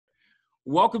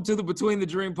Welcome to the Between the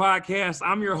Dream podcast.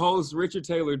 I'm your host, Richard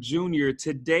Taylor Jr.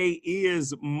 Today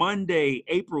is Monday,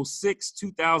 April 6,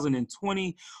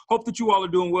 2020. Hope that you all are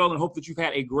doing well and hope that you've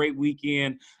had a great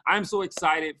weekend. I'm so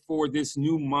excited for this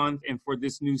new month and for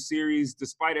this new series,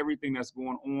 despite everything that's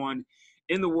going on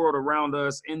in the world around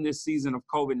us in this season of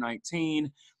COVID-19.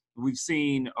 We've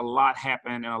seen a lot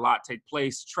happen and a lot take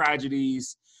place,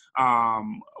 tragedies.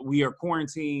 We are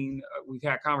quarantined. We've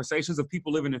had conversations of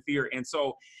people living in fear. And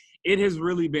so it has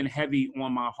really been heavy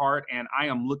on my heart, and I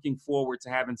am looking forward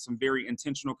to having some very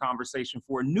intentional conversation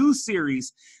for a new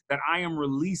series that I am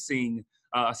releasing,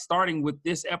 starting with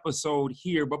this episode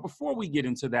here. But before we get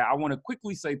into that, I want to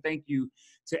quickly say thank you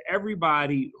to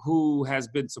everybody who has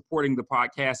been supporting the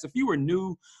podcast. If you are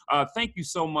new, thank you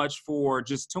so much for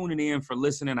just tuning in, for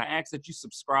listening. I ask that you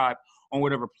subscribe on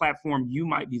whatever platform you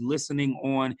might be listening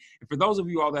on. And for those of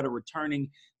you all that are returning,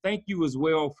 thank you as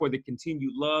well for the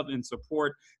continued love and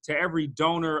support. To every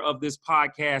donor of this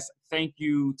podcast, thank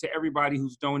you. To everybody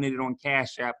who's donated on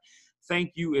Cash App,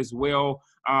 thank you as well.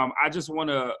 I just want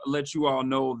to let you all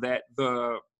know that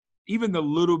even the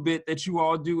little bit that you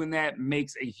all do in that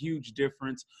makes a huge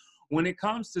difference when it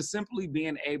comes to simply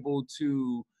being able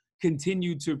to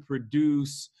continue to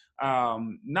produce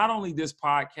not only this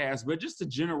podcast, but just to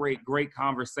generate great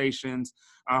conversations.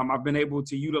 I've been able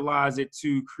to utilize it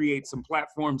to create some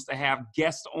platforms to have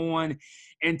guests on,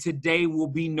 and today will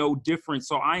be no different.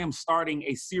 So I am starting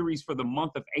a series for the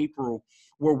month of April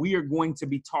where we are going to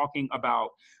be talking about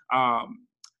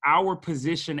our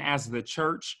position as the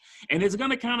church, and it's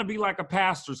going to kind of be like a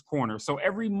pastor's corner. So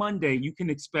every Monday you can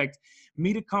expect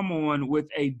me to come on with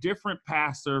a different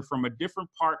pastor from a different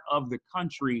part of the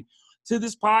country to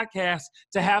this podcast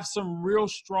to have some real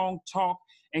strong talk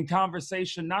and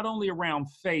conversation, not only around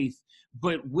faith,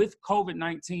 but with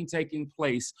COVID-19 taking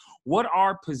place, what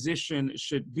our position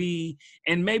should be,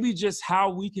 and maybe just how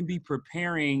we can be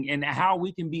preparing and how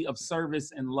we can be of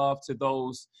service and love to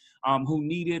those who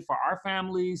need it, for our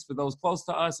families, for those close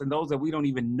to us, and those that we don't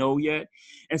even know yet.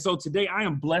 And so today I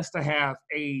am blessed to have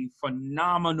a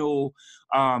phenomenal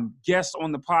guest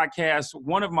on the podcast,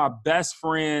 one of my best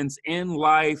friends in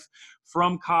life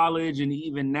from college, and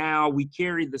even now we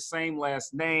carry the same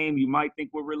last name. You might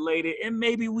think we're related, and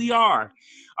maybe we are.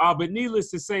 But needless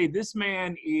to say, this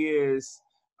man is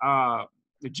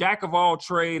the jack of all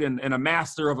trade and a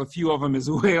master of a few of them as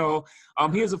well.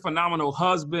 He is a phenomenal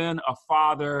husband, a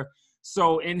father.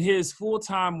 So in his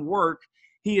full-time work,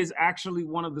 he is actually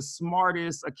one of the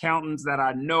smartest accountants that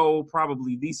I know,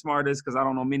 probably the smartest, because I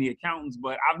don't know many accountants,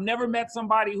 but I've never met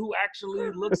somebody who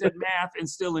actually looks at math and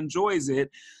still enjoys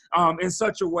it in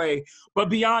such a way. But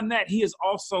beyond that, he is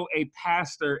also a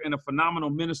pastor and a phenomenal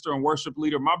minister and worship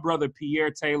leader. My brother, Pierre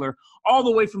Taylor, all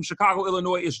the way from Chicago,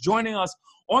 Illinois, is joining us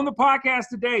on the podcast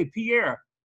today. Pierre,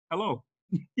 hello.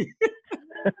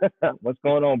 What's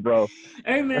going on, bro?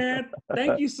 Hey, man,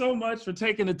 thank you so much for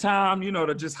taking the time,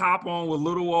 to just hop on with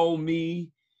little old me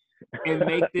and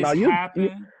make this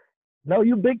happen.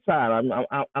 You big time.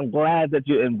 I'm glad that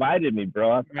you invited me,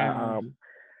 bro.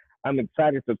 I'm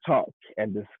excited to talk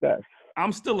and discuss.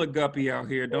 I'm still a guppy out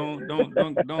here. Don't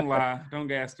lie. Don't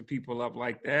gas the people up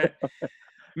like that.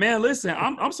 Man, listen,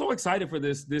 I'm so excited for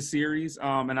this series,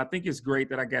 and I think it's great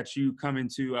that I got you coming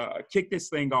to kick this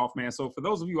thing off, man. So for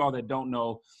those of you all that don't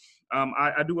know,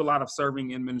 I do a lot of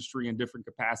serving in ministry in different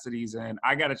capacities, and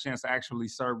I got a chance to actually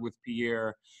serve with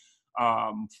Pierre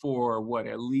for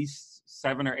at least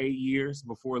 7 or 8 years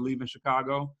before leaving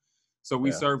Chicago. So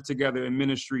we served together in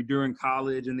ministry during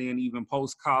college and then even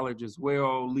post-college as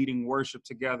well, leading worship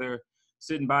together,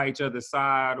 sitting by each other's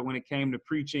side when it came to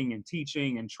preaching and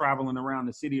teaching and traveling around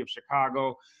the city of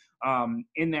Chicago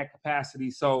in that capacity.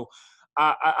 So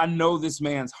I know this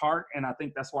man's heart, and I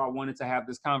think that's why I wanted to have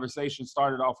this conversation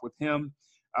started off with him.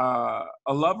 A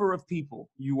lover of people,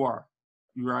 you are,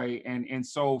 right? And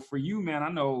so for you, man, I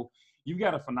know you've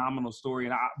got a phenomenal story.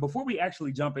 And before we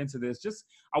actually jump into this,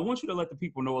 I want you to let the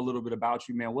people know a little bit about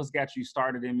you, man. What's got you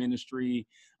started in ministry,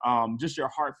 just your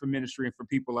heart for ministry and for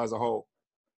people as a whole.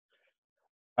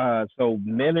 So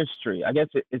ministry, I guess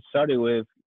it started with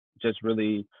just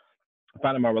really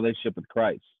finding my relationship with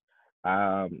Christ.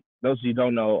 Those of you who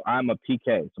don't know, I'm a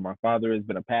PK. So my father has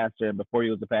been a pastor, and before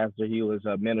he was a pastor, he was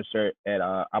a minister at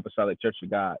Apostolic Church of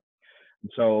God.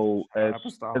 So as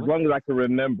long as I can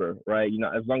remember, right?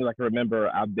 As long as I can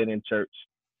remember, I've been in church,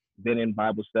 been in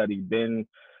Bible study, been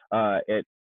at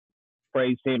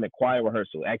praise team at choir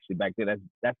rehearsal. Actually, back then,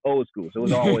 that's old school. So it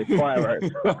was always choir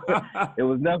rehearsal. It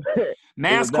was never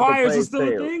mass choirs are still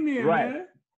a thing there, right? Man.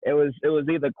 It was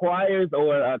either choirs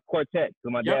or a quartet. So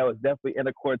my dad was definitely in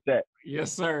a quartet.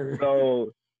 Yes, sir.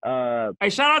 So Hey,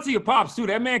 shout out to your pops too.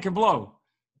 That man can blow.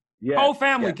 Yeah, Whole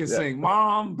family can sing.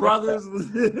 Mom, brothers.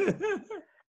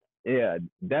 Yeah,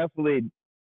 definitely.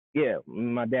 Yeah,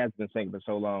 my dad's been singing for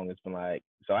so long. It's been like,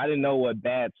 so I didn't know what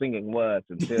bad singing was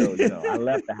until I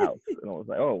left the house, and I was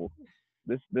like, oh,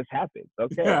 this happened.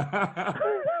 Okay.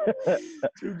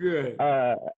 Too good.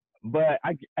 But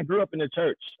I grew up in the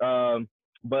church,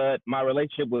 but my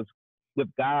relationship with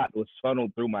God was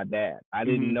funneled through my dad. I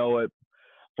didn't know it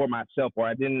for myself, or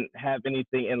I didn't have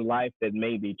anything in life that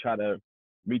made me try to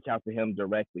reach out to him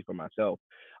directly for myself.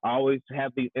 I always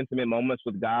have these intimate moments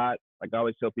with God. Like I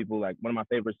always tell people, like one of my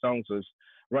favorite songs was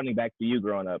 "Running Back to You"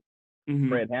 growing up,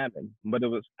 Fred Hammond. But it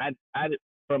was I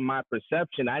from my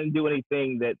perception, I didn't do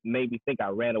anything that made me think I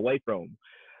ran away from him.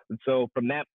 And so from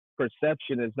that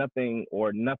perception, there's nothing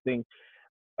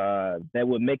that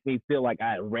would make me feel like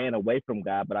I ran away from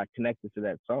God, but I connected to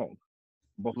that song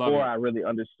before I really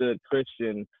understood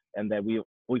Christian and that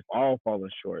we've all fallen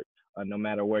short, no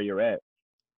matter where you're at.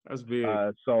 That's big.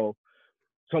 So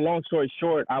long story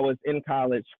short, I was in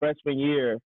college freshman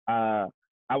year. I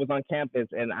was on campus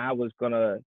and I was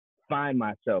gonna find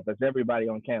myself as everybody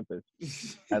on campus.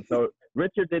 And so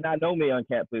Richard did not know me on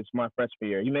campus my freshman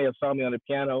year. He may have saw me on the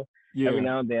piano every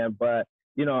now and then, but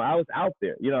I was out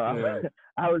there.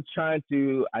 I was trying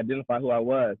to identify who I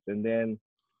was. And then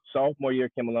sophomore year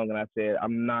came along and I said,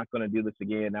 I'm not going to do this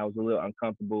again. I was a little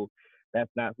uncomfortable.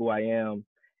 That's not who I am.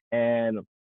 And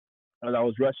as I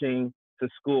was rushing to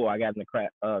school, I got in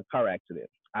a car accident.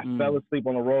 I fell asleep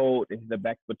on the road into the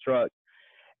back of a truck.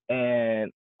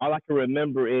 And all I can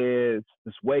remember is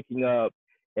just waking up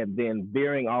and then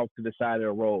veering off to the side of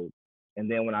the road. And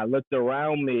then when I looked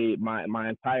around me, my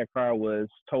entire car was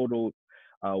totaled.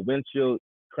 Windshield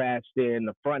crashed in.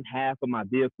 The front half of my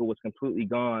vehicle was completely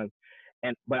gone.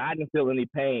 But I didn't feel any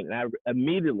pain. And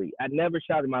I never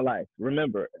shouted in my life.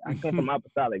 Remember, I come from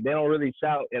Apostolic. They don't really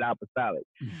shout at Apostolic.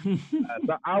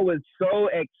 So I was so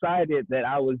excited that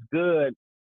I was good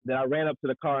that I ran up to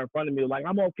the car in front of me like,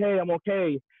 I'm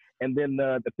okay. And then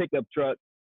the pickup truck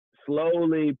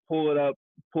slowly pulled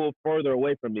further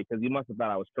away from me because he must have thought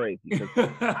I was crazy. Because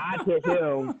I hit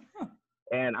him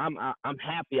and I'm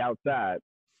happy outside.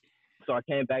 So I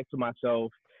came back to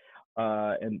myself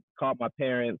and called my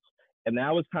parents. And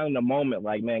that was kind of the moment,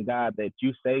 like, man, God, that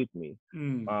you saved me.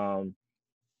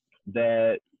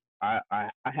 That I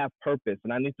have purpose,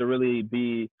 and I need to really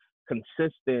be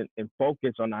consistent and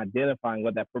focus on identifying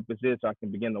what that purpose is so I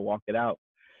can begin to walk it out.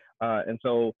 And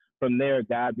so from there,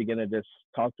 God began to just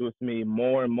talk to me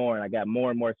more and more. And I got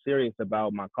more and more serious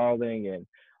about my calling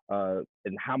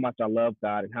and how much I love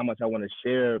God and how much I want to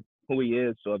share who he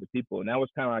is to other people. And that was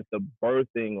kind of like the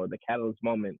birthing or the catalyst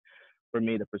moment for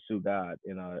me to pursue God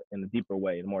in a deeper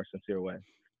way, in a more sincere way.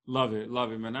 Love it,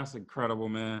 man. That's incredible,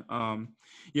 man.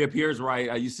 Yeah, Pierre's right.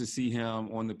 I used to see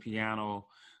him on the piano.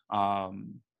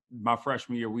 My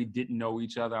freshman year, we didn't know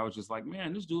each other. I was just like,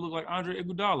 man, this dude looked like Andre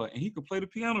Iguodala, and he could play the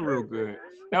piano real good.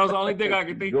 That was the only thing I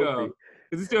could think of,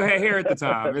 because he still had hair at the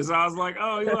time. And so I was like,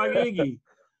 oh, he's like Iggy.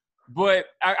 But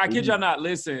I kid y'all not,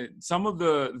 listen, some of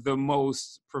the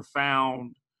most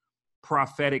profound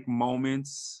prophetic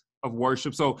moments of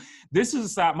worship. So this is a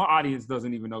side, my audience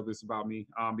doesn't even know this about me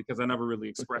because I never really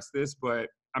expressed this, but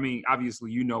I mean,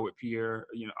 obviously you know it, Pierre,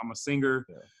 I'm a singer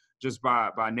just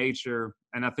by nature.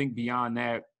 And I think beyond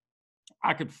that,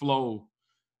 I could flow,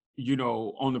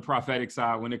 on the prophetic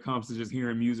side when it comes to just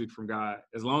hearing music from God.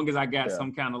 As long as I got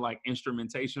some kind of like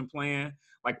instrumentation plan,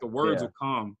 like the words will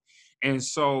come. And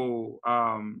so,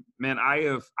 man,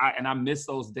 I miss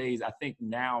those days. I think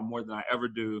now more than I ever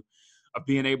do, of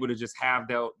being able to just have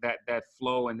that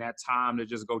flow and that time to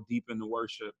just go deep into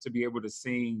worship, to be able to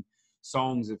sing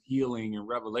songs of healing and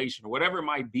revelation, or whatever it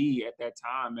might be at that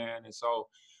time, man. And so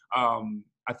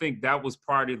I think that was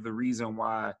part of the reason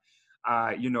why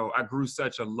I grew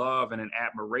such a love and an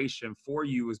admiration for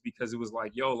you, is because it was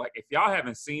like, yo, like if y'all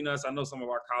haven't seen us, I know some of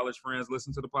our college friends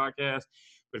listen to the podcast,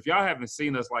 but if y'all haven't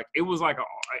seen us, like it was like an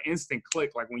instant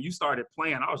click. Like when you started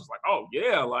playing, I was just like, oh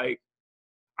yeah, like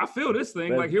I feel this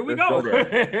thing. Like, here we go.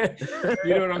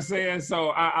 You know what I'm saying? So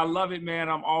I love it, man.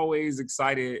 I'm always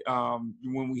excited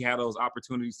when we have those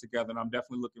opportunities together. And I'm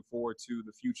definitely looking forward to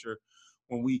the future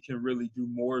when we can really do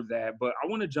more of that. But I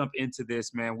want to jump into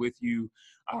this, man, with you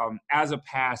as a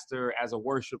pastor, as a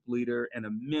worship leader, and a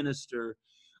minister.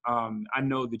 I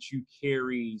know that you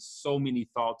carry so many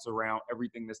thoughts around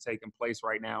everything that's taking place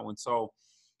right now. And so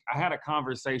I had a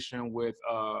conversation with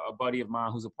a buddy of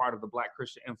mine who's a part of the Black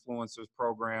Christian Influencers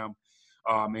program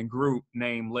and group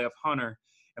named Lev Hunter.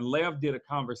 And Lev did a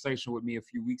conversation with me a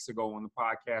few weeks ago on the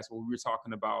podcast where we were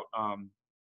talking about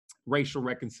racial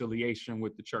reconciliation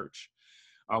with the church.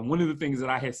 One of the things that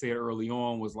I had said early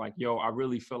on was like, yo, I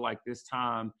really feel like this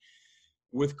time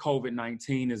with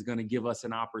COVID-19 is going to give us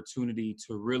an opportunity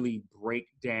to really break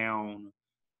down,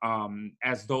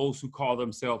 as those who call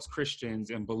themselves Christians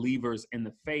and believers in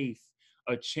the faith,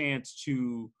 a chance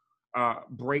to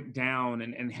break down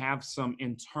and have some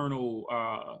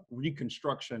internal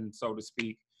reconstruction, so to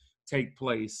speak, take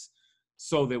place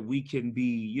so that we can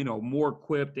be, more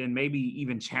equipped and maybe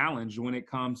even challenged when it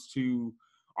comes to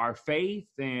our faith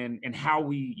and how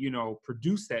we,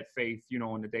 produce that faith,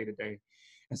 in the day to day.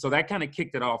 And so that kind of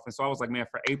kicked it off. And so I was like, man,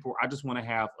 for April, I just want to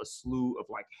have a slew of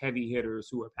like heavy hitters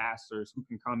who are pastors who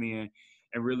can come in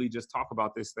and really just talk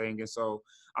about this thing. And so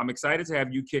I'm excited to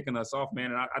have you kicking us off,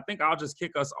 man. And I think I'll just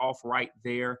kick us off right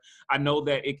there. I know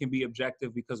that it can be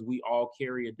objective because we all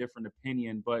carry a different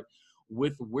opinion, but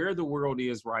with where the world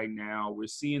is right now, we're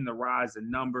seeing the rise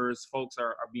in numbers. Folks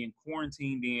are being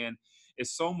quarantined in.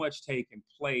 It's so much taking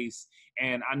place.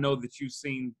 And I know that you've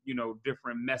seen,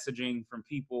 different messaging from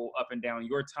people up and down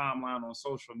your timeline on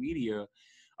social media.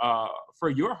 For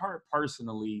your heart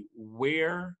personally,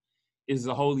 where is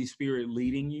the Holy Spirit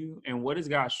leading you? And what is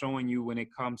God showing you when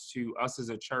it comes to us as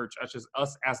a church,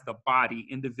 us as the body,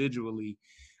 individually,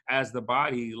 as the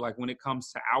body, like when it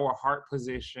comes to our heart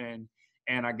position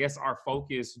and I guess our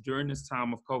focus during this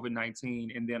time of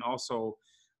COVID-19, and then also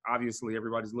obviously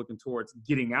everybody's looking towards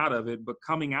getting out of it, but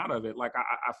coming out of it, like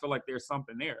I feel like there's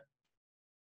something there.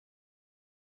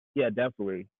 Yeah,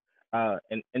 definitely.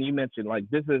 And you mentioned like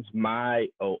this is my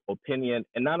opinion,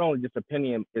 and not only just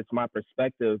opinion, it's my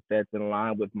perspective that's in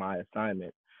line with my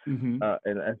assignment. Mm-hmm.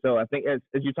 And so I think as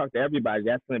you talk to everybody,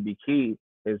 that's going to be key.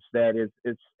 Is that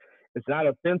it's not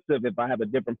offensive if I have a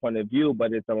different point of view,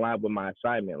 but it's aligned with my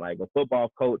assignment. Like a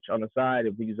football coach on the side,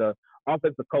 if he's a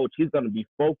offensive coach, he's going to be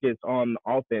focused on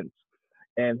offense,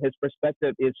 and his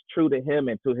perspective is true to him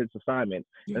and to his assignment.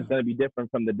 Yeah. It's going to be different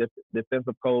from the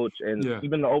defensive coach and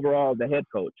even the head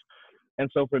coach. And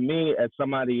so for me, as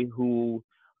somebody who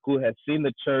has seen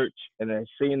the church and has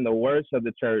seen the worst of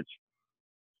the church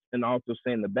and also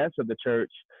seen the best of the church,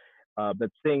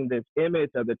 but seeing this image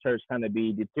of the church kind of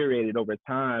be deteriorated over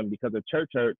time because of church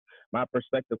hurt, my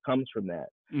perspective comes from that.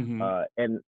 Mm-hmm.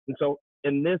 And so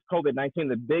in this COVID-19,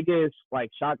 the biggest like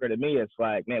shocker to me is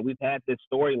like, man, we've had this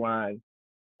storyline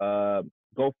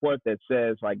go forth that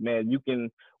says like, man,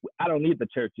 I don't need the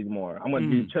church anymore. I'm going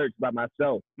to do church by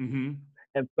myself. Mm-hmm.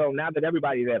 And so now that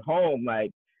everybody's at home,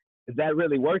 like, is that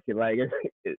really working? Like,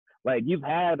 like you've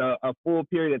had a full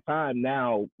period of time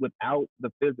now without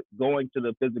going to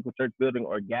the physical church building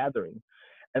or gathering.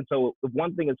 And so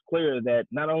one thing is clear, that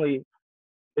not only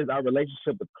is our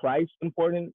relationship with Christ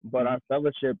important, but our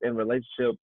fellowship and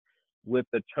relationship with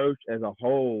the church as a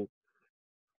whole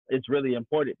is really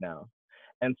important now.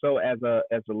 And so as a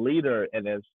leader, and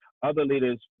as other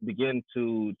leaders begin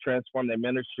to transform their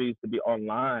ministries to be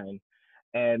online,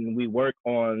 and we work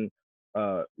on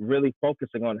really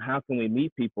focusing on how can we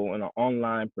meet people in an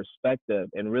online perspective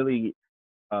and really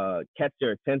catch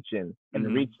their attention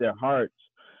and reach their hearts,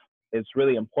 it's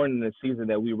really important in this season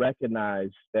that we recognize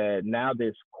that now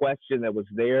this question that was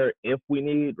there, if we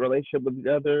need relationship with each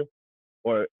other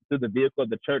or through the vehicle of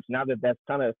the church, now that that's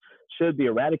kind of should be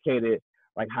eradicated,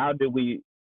 like how do we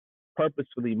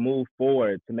purposefully move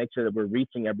forward to make sure that we're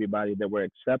reaching everybody, that we're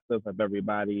accepting of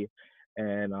everybody,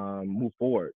 and move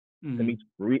forward to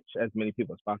reach as many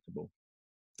people as possible.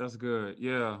 That's good.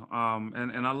 Yeah.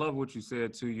 And I love what you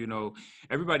said too.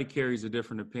 Everybody carries a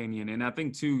different opinion. And I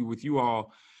think too, with you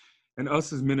all and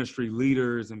us as ministry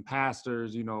leaders and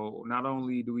pastors, not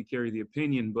only do we carry the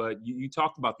opinion, but you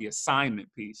talked about the assignment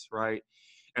piece, right?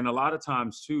 And a lot of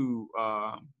times too,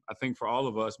 I think for all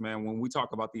of us, man, when we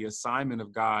talk about the assignment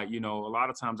of God, a lot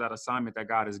of times that assignment that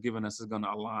God has given us is going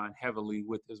to align heavily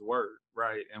with his word,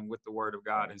 right? And with the word of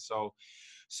God. And so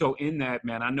in that,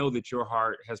 man, I know that your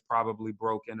heart has probably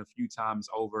broken a few times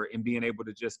over in being able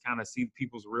to just kind of see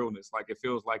people's realness. Like it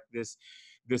feels like this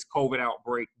COVID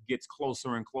outbreak gets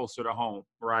closer and closer to home,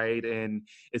 right? And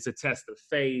it's a test of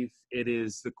faith. It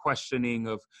is the questioning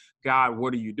of, God,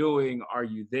 what are you doing? Are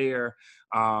you there?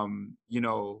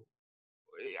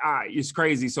 It's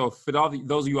crazy. So for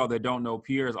those of you all that don't know,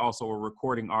 Pierre is also a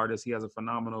recording artist. He has a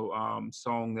phenomenal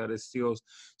song that is still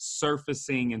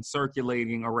surfacing and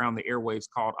circulating around the airwaves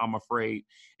called I'm Afraid.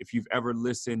 If you've ever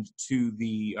listened to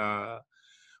the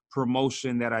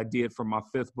promotion that I did for my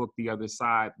 5th book, The Other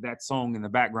Side, that song in the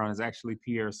background is actually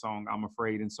Pierre's song, I'm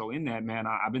Afraid. And so in that, man,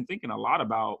 I've been thinking a lot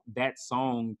about that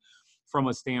song from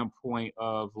a standpoint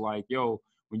of like, yo,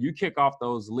 when you kick off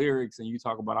those lyrics and you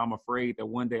talk about, I'm afraid that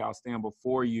one day I'll stand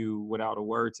before you without a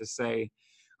word to say,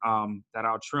 that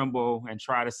I'll tremble and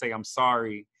try to say I'm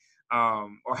sorry.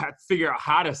 or have to figure out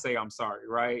how to say I'm sorry,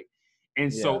 right?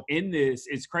 And Yeah. so in this,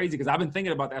 it's crazy because I've been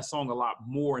thinking about that song a lot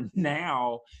more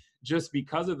now, just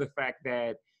because of the fact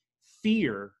that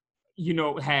fear,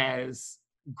 has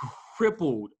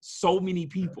crippled so many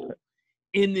people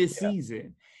in this Yeah.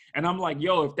 season. And I'm like,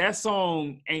 yo, if that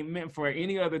song ain't meant for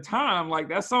any other time, like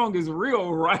that song is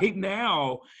real right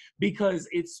now, because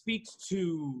it speaks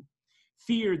to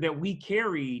fear that we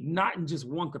carry, not in just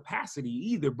one capacity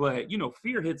either, but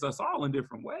fear hits us all in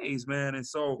different ways, man. And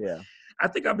so Yeah. I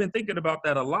think I've been thinking about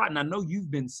that a lot, and I know you've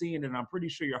been seeing it, and I'm pretty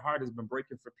sure your heart has been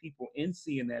breaking for people in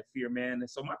seeing that fear, man. And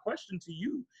so my question to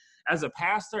you, as a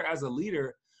pastor, as a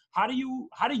leader, how do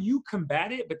you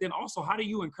combat it? But then also, how do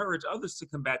you encourage others to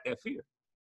combat that fear?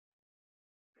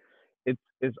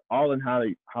 It's all in how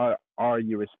are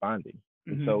you responding.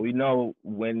 And so Mm-hmm. we know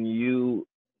when you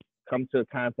come to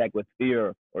contact with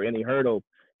fear or any hurdle,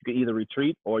 you can either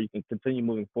retreat or you can continue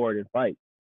moving forward and fight.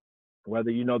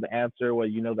 Whether you know the answer, whether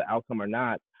you know the outcome or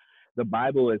not, the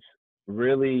Bible is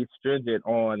really stringent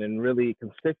on and really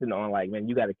consistent on, like, man,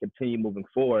 you got to continue moving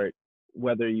forward,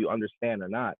 whether you understand or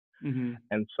not. Mm-hmm.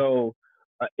 And so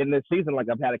in this season, like,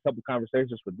 I've had a couple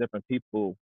conversations with different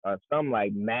people, some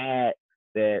like mad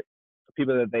that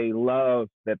people that they love,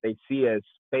 that they see as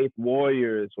faith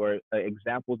warriors or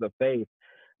examples of faith,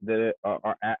 that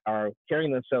are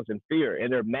carrying themselves in fear,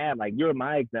 and they're mad, like, you're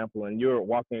my example and you're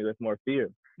walking with more fear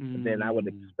than I would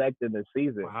Mm. expect in this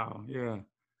season. Wow. Yeah.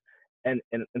 And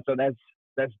so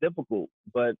that's difficult,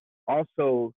 but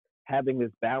also having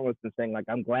this balance and saying, like,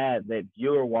 I'm glad that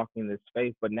you're walking this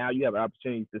faith, but now you have an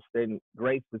opportunity to extend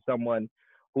grace to someone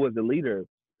who is a leader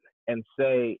and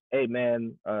say, hey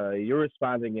man, you're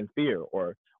responding in fear,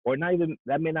 or not even,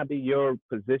 that may not be your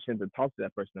position to talk to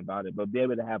that person about it, but be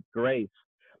able to have grace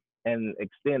and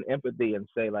extend empathy and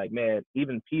say, like, man,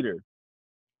 even Peter,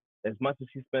 as much as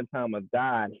he spent time with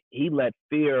God, he let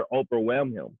fear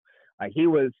overwhelm him. Like, he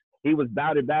was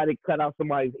about to cut off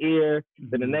somebody's ear.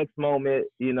 Then the Mm-hmm. next moment,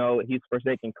 he's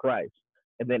forsaking Christ.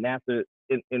 And then after,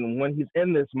 and when he's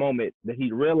in this moment, that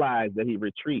he realized that he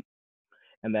retreats,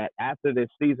 and that after this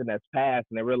season has passed,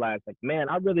 and they realize, like, man,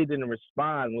 I really didn't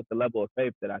respond with the level of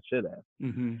faith that I should have.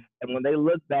 Mm-hmm. And when they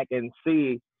look back and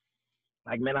see,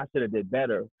 like, man, I should have did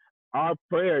better. Our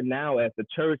prayer now as the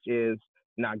church is,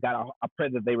 God, I pray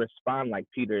that they respond like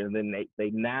Peter, and then they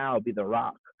now be the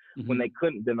rock when Mm-hmm. they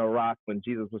couldn't be the rock when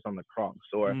Jesus was on the cross.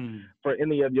 Or Mm. for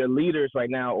any of your leaders right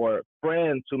now, or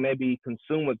friends who may be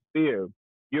consumed with fear,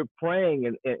 you're praying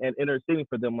and interceding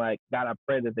for them, like, God, I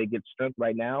pray that they get strength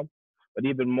right now. But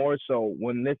even more so,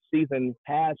 when this season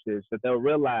passes, that they'll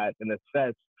realize and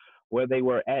assess where they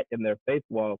were at in their faith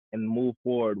walk and move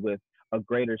forward with a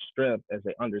greater strength as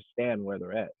they understand where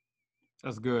they're at.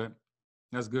 That's good.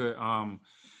 That's good.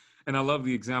 And I love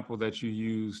the example that you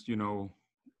used,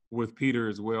 with Peter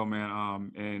as well,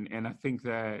 man. And I think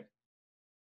that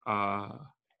uh,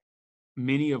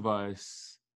 many of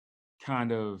us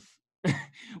kind of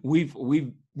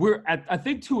I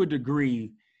think to a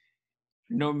degree,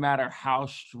 no matter how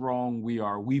strong we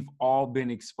are, we've all been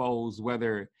exposed,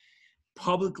 whether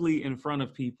publicly in front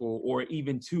of people or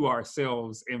even to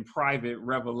ourselves in private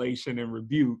revelation and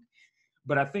rebuke.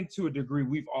 But I think to a degree,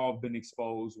 we've all been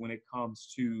exposed when it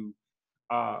comes to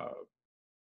uh,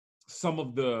 some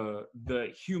of the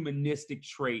humanistic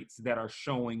traits that are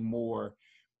showing more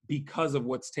because of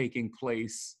what's taking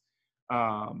place,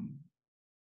 um,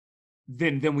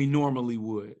 than we normally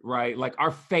would, right? Like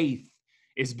our faith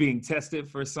is being tested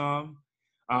for some,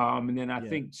 and then I Yeah.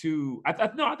 think too. I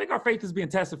think our faith is being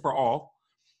tested for all.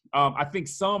 I think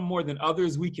some more than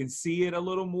others, we can see it a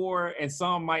little more, and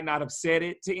some might not have said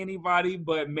it to anybody,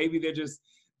 but maybe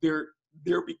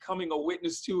they're becoming a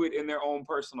witness to it in their own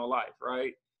personal life,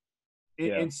 right?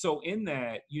 Yeah. And so in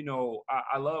that,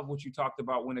 I love what you talked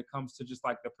about when it comes to just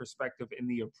like the perspective and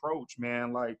the approach,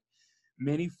 man. Like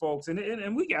many folks,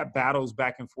 and we got battles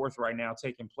back and forth right now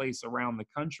taking place around the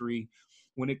country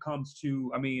when it comes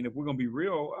to, I mean, if we're gonna be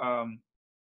real,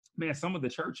 man, some of the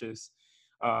churches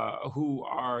who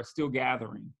are still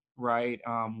gathering, right,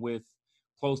 with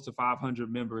close to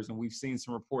 500 members, and we've seen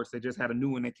some reports. They just had a new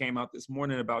one that came out this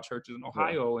morning about churches in Yeah.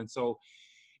 Ohio, and so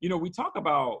we talk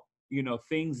about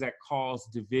things that cause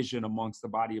division amongst the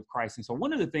body of Christ. And so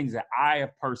one of the things that I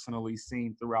have personally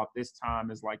seen throughout this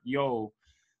time is like,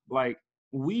 like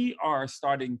we are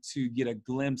starting to get a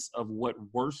glimpse of what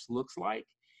worse looks like.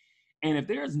 And if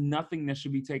there's nothing that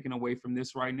should be taken away from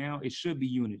this right now, it should be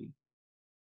unity,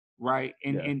 right?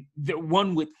 And Yeah. that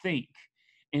one would think,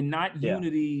 and not Yeah.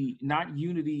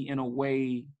 unity in a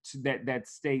way that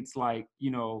states like,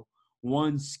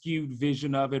 one skewed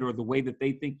vision of it or the way that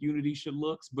they think unity should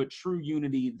look, but true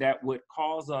unity that would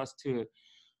cause us to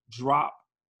drop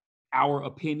our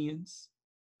opinions,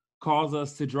 cause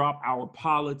us to drop our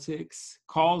politics,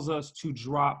 cause us to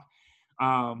drop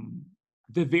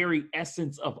the very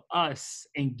essence of us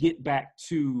and get back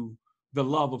to the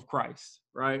love of Christ,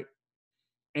 right?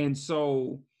 And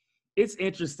so it's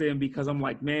interesting because I'm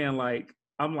like, man, like,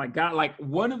 I'm like, God, like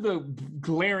one of the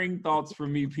glaring thoughts for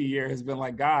me, Pierre, has been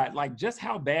like, God, like just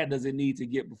how bad does it need to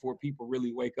get before people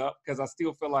really wake up? Because I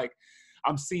still feel like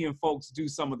I'm seeing folks do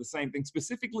some of the same things,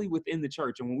 specifically within the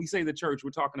church. And when we say the church, we're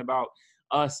talking about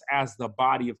us as the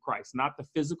body of Christ, not the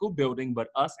physical building, but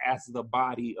us as the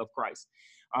body of Christ.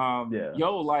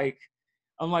 Like,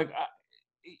 I'm like,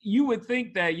 you would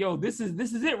think that, yo, this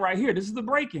is it right here. This is the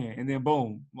break-in. And then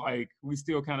boom, like we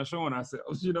still kind of showing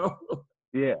ourselves, you know?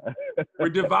 Yeah. We're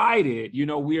divided, you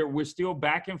know, we're still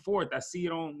back and forth. I see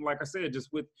it on, like I said, just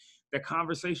with the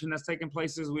conversation that's taking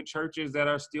places with churches that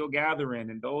are still gathering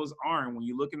and those aren't. When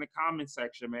you look in the comment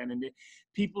section, man, and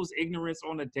people's ignorance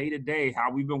on a day-to-day,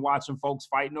 how we've been watching folks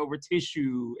fighting over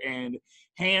tissue and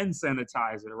hand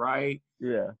sanitizer, right?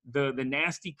 Yeah. The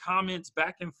nasty comments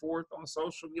back and forth on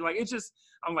social media, like it's just,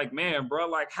 I'm like, man, bro,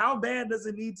 like how bad does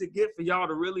it need to get for y'all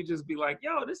to really just be like,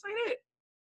 yo, this ain't it?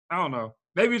 I don't know.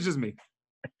 Maybe it's just me.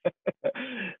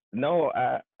 No,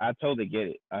 I totally get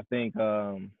it. I think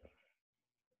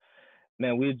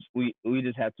man, we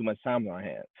just have too much time on our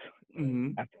hands.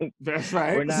 Mm-hmm. I think that's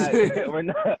right.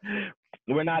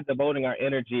 we're not devoting our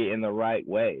energy in the right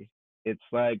way. It's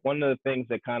like one of the things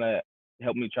that kind of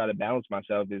helped me try to balance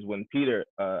myself is when Peter,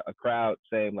 a crowd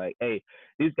saying like, "Hey,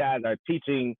 these guys are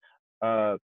teaching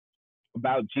about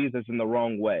Jesus in the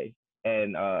wrong way,"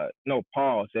 and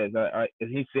Paul says,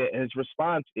 he said his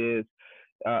response is,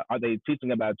 are they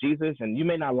teaching about Jesus? And you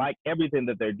may not like everything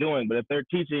that they're doing, but if they're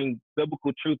teaching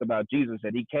biblical truth about Jesus,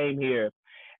 that he came here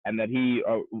and that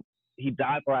he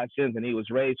died for our sins and he was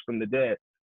raised from the dead,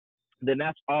 then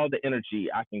that's all the energy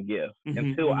I can give.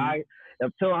 Until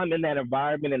I'm in that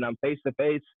environment and I'm face to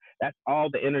face, that's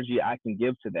all the energy I can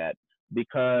give to that.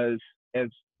 Because as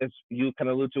you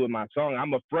kind of allude to in my song,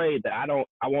 I'm afraid that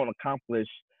I won't accomplish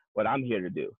what I'm here to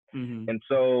do. Mm-hmm. And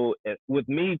so with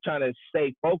me trying to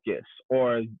stay focused,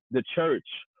 or the church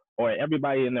or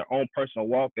everybody in their own personal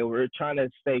walk, and we're trying to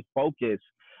stay focused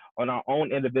on our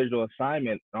own individual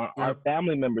assignment, on our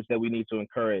family members that we need to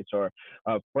encourage, or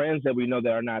friends that we know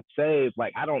that are not saved.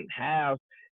 Like I don't have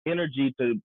energy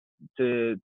to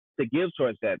give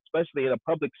towards that, especially in a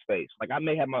public space. Like I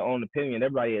may have my own opinion.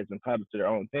 Everybody is entitled to their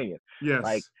own opinion. Yes.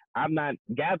 Like I'm not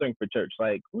gathering for church.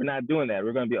 Like we're not doing that.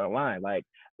 We're going to be online. Like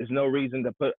there's no reason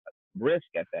to put risk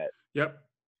at that. Yep.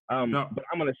 But I'm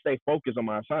going to stay focused on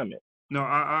my assignment. No,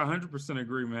 I 100%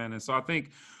 agree, man. And so I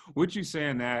think what you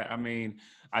saying that, I mean,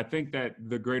 I think that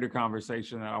the greater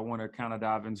conversation that I want to kind of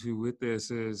dive into with this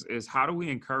is how do we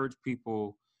encourage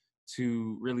people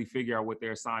to really figure out what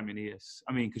their assignment is?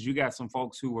 I mean, because you got some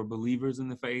folks who are believers in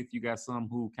the faith. You got some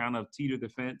who kind of teeter the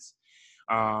fence.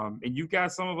 And you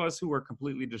got some of us who are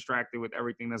completely distracted with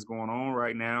everything that's going on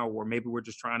right now, or maybe we're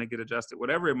just trying to get adjusted,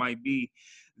 whatever it might be.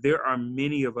 There are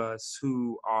many of us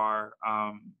who are,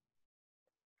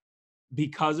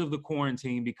 because of the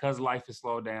quarantine, because life is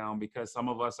slowed down, because some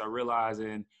of us are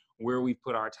realizing where we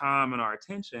put our time and our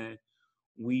attention,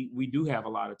 we do have a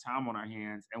lot of time on our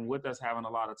hands. And with us having a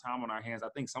lot of time on our hands, I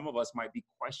think some of us might be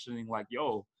questioning like,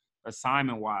 yo,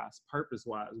 assignment wise, purpose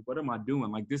wise, what am I doing?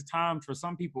 Like this time for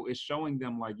some people is showing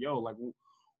them like, yo, like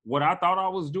what I thought I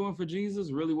was doing for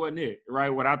Jesus really wasn't it, right?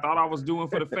 What I thought I was doing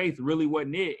for the faith really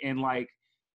wasn't it. And like,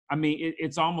 I mean,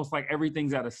 it's almost like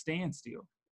everything's at a standstill.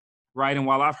 Right. And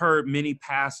while I've heard many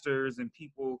pastors and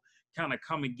people kind of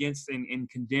come against and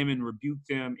condemn and rebuke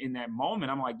them in that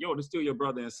moment, I'm like, yo, they're still your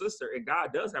brother and sister. And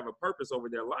God does have a purpose over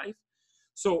their life.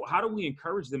 So how do we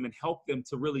encourage them and help them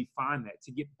to really find that,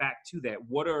 to get back to that?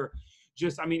 What are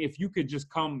just, I mean, if you could just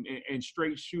come and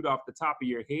straight shoot off the top of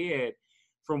your head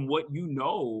from what you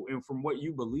know and from what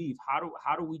you believe, how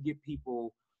do we get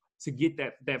people to get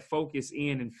that focus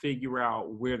in and figure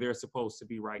out where they're supposed to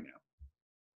be right now?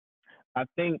 I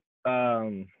think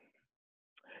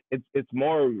it's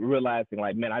more realizing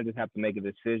like, man, I just have to make a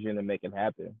decision and make it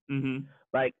happen. Mm-hmm.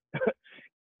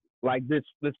 Like this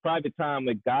private time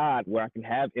with God where I can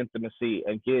have intimacy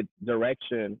and get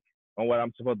direction on what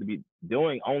I'm supposed to be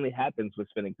doing only happens with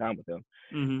spending time with him.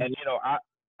 Mm-hmm. And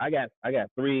I got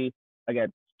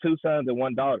two sons and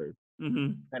one daughter.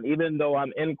 Mm-hmm. And even though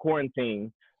I'm in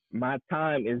quarantine, my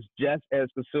time is just as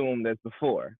consumed as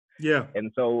before. Yeah.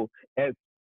 And so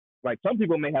like some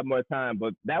people may have more time,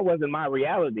 but that wasn't my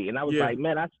reality. And I was like,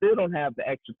 man, I still don't have the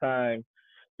extra time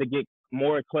to get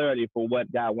more clarity for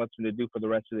what God wants me to do for the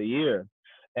rest of the year.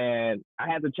 And I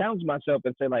had to challenge myself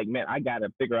and say, like, man, I got to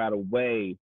figure out a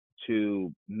way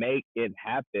to make it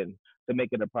happen, to make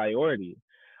it a priority.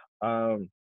 Um,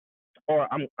 or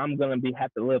I'm gonna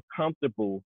have to live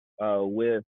comfortable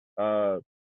with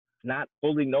not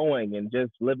fully knowing and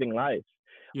just living life.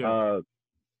 Yeah. Uh,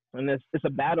 and it's a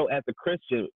battle as a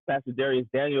Christian. Pastor Darius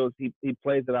Daniels, he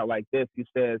plays it out like this. He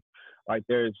says, like,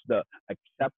 there's the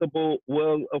acceptable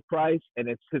will of Christ, and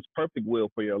it's His perfect will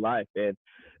for your life, and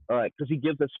because He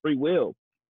gives us free will,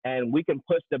 and we can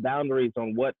push the boundaries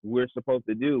on what we're supposed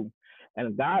to do.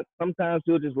 And God sometimes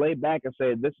He'll just lay back and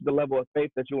say, "This is the level of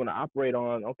faith that you want to operate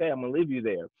on. Okay, I'm gonna leave you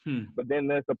there." But then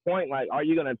there's a point, like, are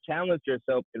you gonna challenge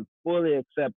yourself and fully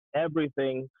accept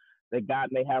everything that God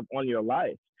may have on your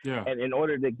life? Yeah. And in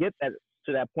order to get that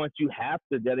to that point, you have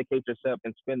to dedicate yourself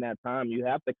and spend that time. You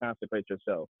have to consecrate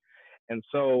yourself. And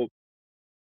so,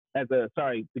 to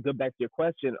go back to your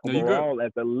question, No, you good. overall,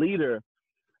 as a leader,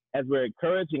 as we're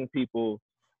encouraging people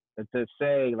to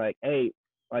say, like, hey,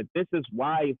 like, this is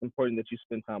why it's important that you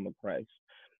spend time with Christ.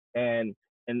 And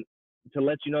to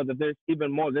let you know that there's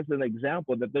even more. This is an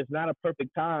example that there's not a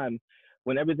perfect time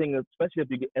when everything,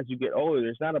 especially as you get older,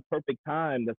 there's not a perfect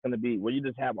time that's going to be where you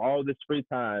just have all this free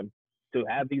time to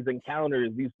have these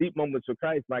encounters, these deep moments with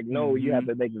Christ. Like, no, you have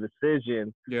to make a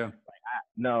decision. Yeah.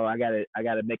 I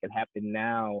gotta make it happen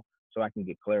now so I can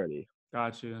get clarity.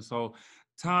 Gotcha. And so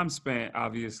time spent,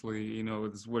 obviously,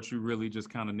 is what you really just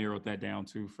kind of narrowed that down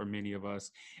to for many of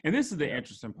us. And this is the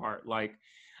interesting part. Like,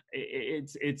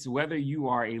 it's whether you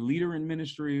are a leader in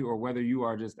ministry or whether you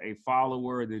are just a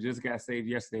follower that just got saved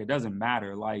yesterday, it doesn't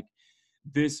matter. Like,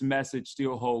 this message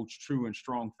still holds true and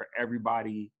strong for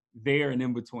everybody there and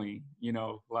in between.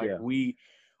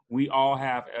 We all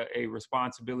have a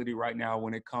responsibility right now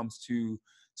when it comes to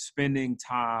spending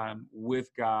time with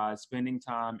God, spending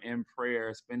time in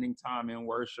prayer, spending time in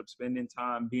worship, spending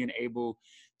time being able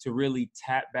to really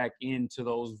tap back into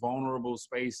those vulnerable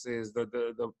spaces,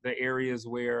 the areas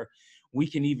where we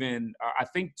can even, I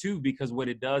think too, because what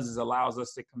it does is allows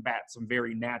us to combat some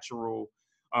very natural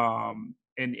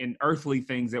and earthly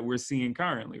things that we're seeing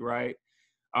currently, right?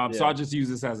 So I'll just use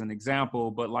this as an example,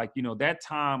 but that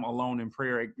time alone in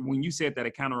prayer, when you said that,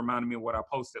 it kind of reminded me of what I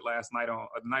posted last night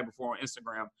the night before on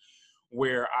Instagram,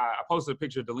 where I posted a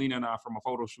picture of Delina and I from a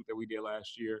photo shoot that we did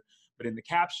last year. But in the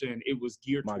caption, it was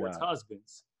geared towards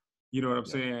husbands. You know what I'm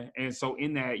saying? And so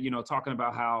in that, talking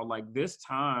about how like this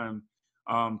time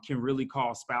can really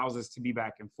cause spouses to be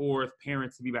back and forth,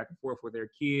 parents to be back and forth with their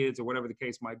kids or whatever the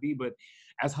case might be. But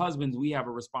as husbands, we have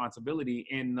a responsibility.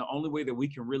 And the only way that we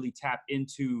can really tap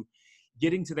into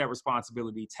getting to that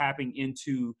responsibility, tapping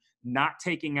into not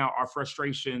taking out our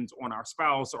frustrations on our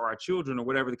spouse or our children or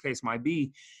whatever the case might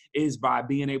be, is by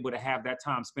being able to have that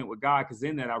time spent with God. Because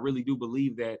in that, I really do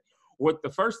believe that what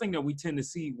the first thing that we tend to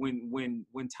see when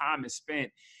time is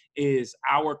spent is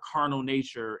our carnal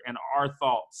nature and our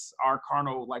thoughts, our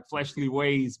carnal, like fleshly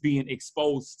ways being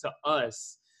exposed to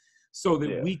us so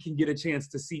that we can get a chance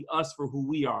to see us for who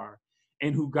we are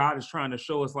and who God is trying to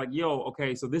show us, like, yo,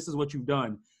 okay, so this is what you've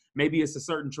done. Maybe it's a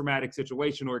certain traumatic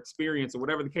situation or experience or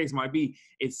whatever the case might be.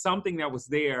 It's something that was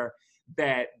there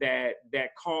that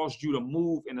caused you to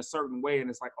move in a certain way. And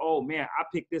it's like, oh man, I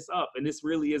picked this up and this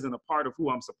really isn't a part of who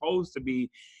I'm supposed to be.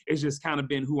 It's just kind of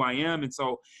been who I am. And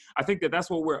so I think that that's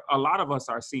what a lot of us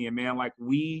are seeing, man. Like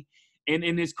and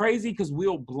it's crazy because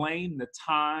we'll blame the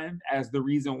time as the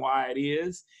reason why it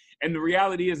is. And the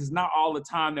reality is, it's not all the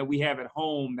time that we have at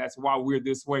home that's why we're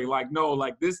this way. Like, no,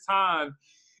 like this time,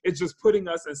 it's just putting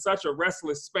us in such a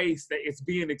restless space that it's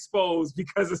being exposed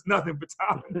because it's nothing but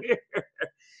time there.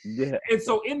 Yeah. And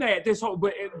so in that,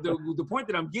 the point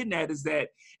that I'm getting at is that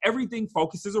everything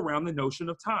focuses around the notion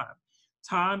of time.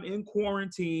 Time in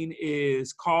quarantine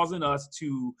is causing us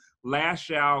to lash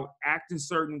out, act in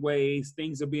certain ways,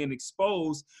 things are being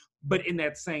exposed. But in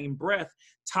that same breath,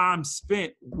 time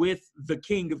spent with the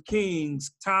King of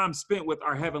Kings, time spent with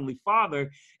our Heavenly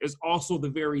Father is also the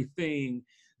very thing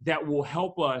that will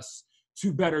help us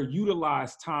to better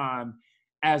utilize time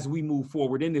as we move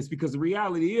forward in this. Because the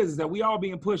reality is that we all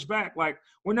being pushed back. Like,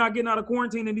 we're not getting out of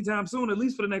quarantine anytime soon, at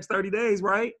least for the next 30 days,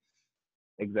 right?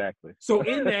 Exactly. So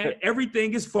in that,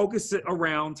 everything is focused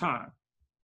around time.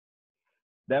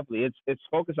 Definitely. It's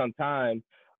focused on time.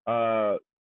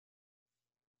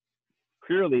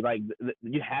 Purely, like,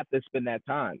 you have to spend that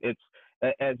time. It's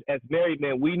as married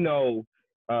men, we know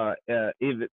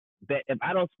if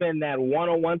I don't spend that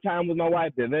one-on-one time with my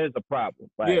wife, then there's a problem.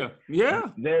 Like,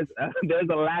 there's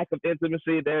a lack of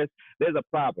intimacy. There's a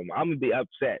problem. I'm gonna be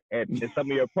upset at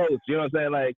some of your posts. You know what I'm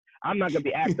saying? Like, I'm not gonna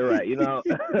be acting right, you know.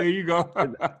 There you go.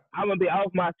 'Cause I'm gonna be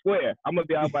off my square. I'm gonna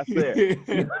be off my square,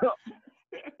 you know.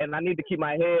 And I need to keep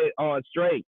my head on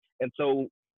straight. And so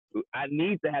I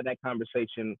need to have that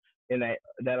conversation in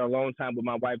that alone time with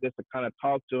my wife, just to kind of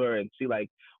talk to her and see like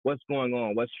what's going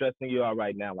on, what's stressing you out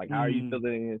right now, like how are you Mm,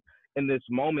 feeling in this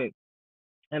moment,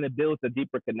 and it builds a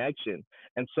deeper connection.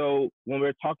 And so when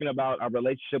we're talking about our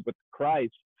relationship with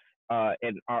Christ,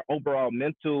 and our overall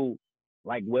mental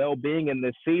like well-being in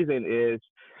this season is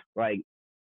like,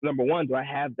 number one, do I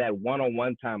have that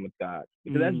one-on-one time with God?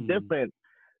 Because that's mm. different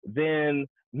than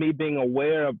me being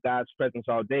aware of God's presence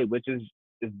all day, which is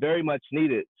very much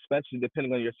needed, especially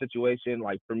depending on your situation.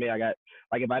 Like for me, I got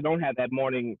like if I don't have that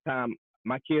morning time,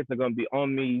 my kids are gonna be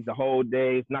on me the whole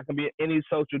day. It's not gonna be any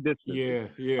social distancing. Yeah,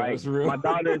 yeah, Like that's real. my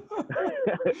daughter's,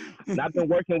 and I've been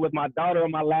working with my daughter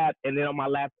on my lap and then on my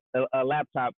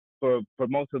laptop for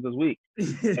most of this week,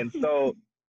 and so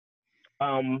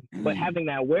but having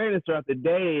that awareness throughout the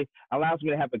day allows me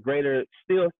to have a greater,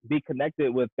 still be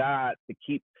connected with God to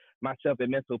keep myself in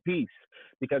mental peace,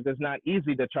 because it's not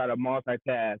easy to try to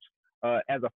multitask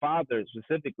as a father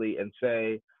specifically and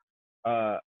say,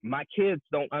 my kids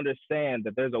don't understand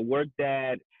that there's a work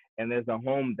dad and there's a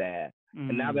home dad.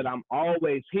 And now that Mm, I'm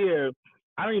always here,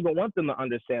 I don't even want them to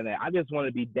understand that. I just want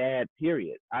to be dad,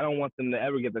 period. I don't want them to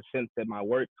ever get the sense that my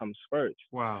work comes first.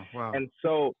 wow, wow. And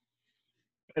so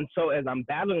as I'm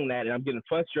battling that and I'm getting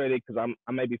frustrated because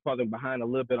I may be falling behind a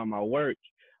little bit on my work,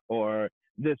 or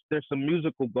there's some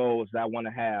musical goals that I want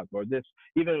to have, or this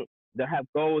even to have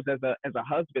goals as a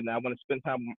husband that I want to spend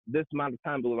time this amount of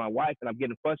time with my wife, and I'm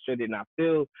getting frustrated and I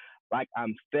feel like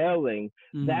I'm failing.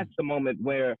 That's Mm. the moment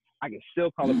where I can still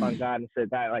call upon God and say,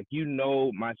 God, like you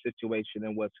know my situation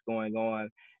and what's going on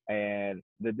and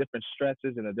the different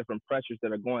stresses and the different pressures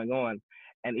that are going on.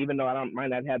 And even though might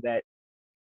not have that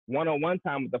one-on-one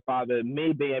time with the Father,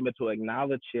 may be able to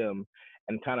acknowledge Him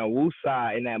and kind of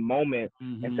woosah in that moment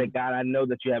and say, Hmm. God, I know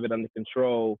that you have it under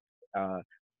control. Uh,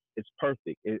 it's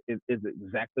perfect. It's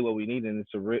exactly what we need, and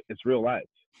it's real life.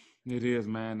 It is,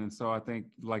 man. And so I think,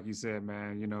 like you said,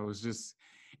 man, it's just,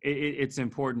 it's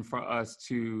important for us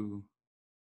to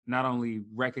not only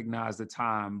recognize the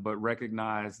time, but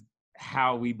recognize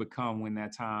how we become when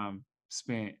that time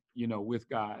spent, with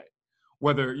God.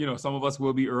 Whether, some of us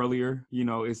will be earlier,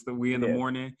 it's we in the Yeah,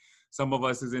 morning. Some of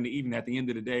us is in the evening. At the end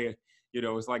of the day,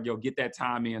 it's like, get that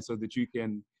time in so that you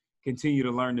can continue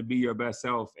to learn to be your best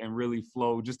self and really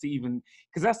flow, just to even,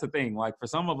 because that's the thing. Like for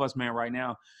some of us, man, right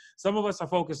now, some of us are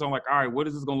focused on like, all right, what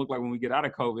is this going to look like when we get out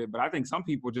of COVID? But I think some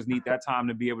people just need that time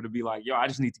to be able to be like, yo, I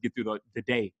just need to get through the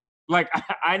day. Like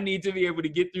I need to be able to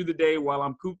get through the day while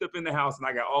I'm cooped up in the house and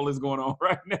I got all this going on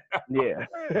right now. yeah,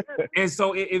 And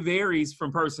so it varies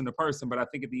from person to person, but I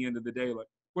think at the end of the day, like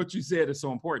what you said is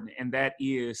so important, and that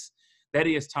is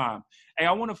time. Hey,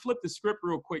 I want to flip the script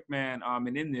real quick, man.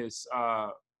 And in this,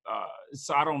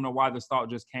 so I don't know why this thought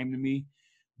just came to me,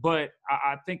 but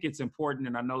I think it's important,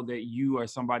 and I know that you are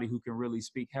somebody who can really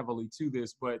speak heavily to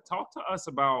this. But talk to us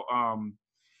about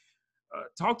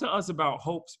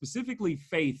hope, specifically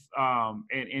faith,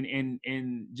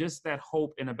 and just that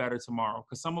hope in a better tomorrow.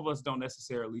 Because some of us don't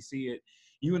necessarily see it.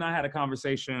 You and I had a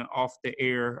conversation off the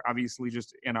air, obviously,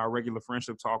 just in our regular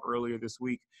friendship talk earlier this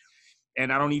week.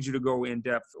 And I don't need you to go in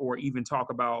depth or even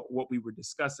talk about what we were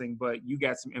discussing, but you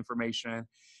got some information,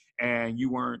 and you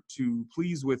weren't too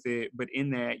pleased with it. But in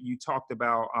that, you talked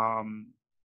about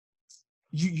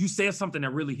you said something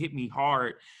that really hit me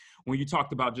hard when you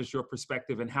talked about just your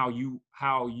perspective and how you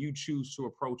choose to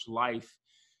approach life,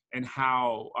 and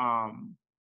how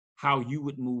you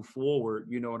would move forward,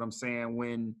 you know what I'm saying,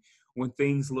 when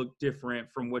things look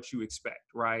different from what you expect,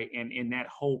 right? And that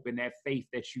hope and that faith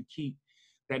that you keep,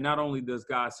 that not only does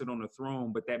God sit on the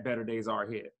throne, but that better days are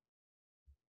ahead.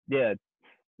 yeah.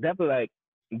 Definitely, like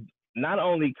not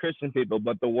only Christian people,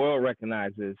 but the world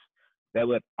recognizes that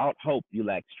without hope, you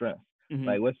lack strength. Hmm.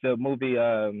 Like, what's the movie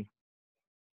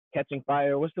Catching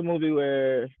Fire? What's the movie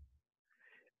where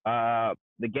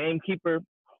the gamekeeper?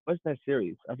 What's that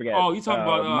series? I forget. Oh, you talking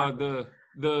about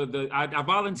I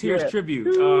volunteers Yeah.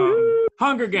 tribute.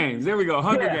 Hunger Games. There we go.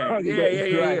 Hunger Yeah, Games. Hunger Yeah,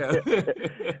 Games, yeah, right. yeah,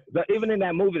 yeah. But even in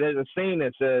that movie, there's a scene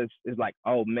that says, "Is like,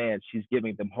 oh man, she's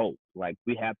giving them hope. Like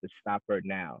we have to stop her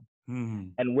now." Hmm.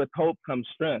 And with hope comes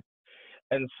strength.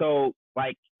 And so,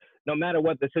 like, no matter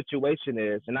what the situation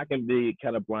is, and I can be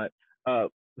kind of blunt. Uh,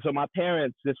 so my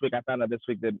parents this week, I found out this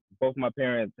week that both my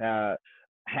parents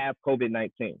have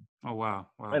COVID-19, Oh, wow,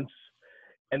 wow.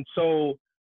 and so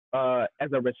as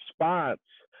a response,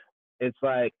 it's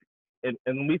like, and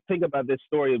we think about this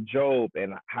story of Job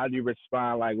and how do you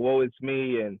respond, like, woe is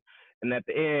me, and at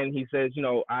the end he says,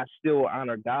 I still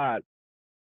honor God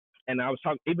And I was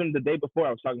talking, even the day before,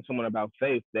 I was talking to someone about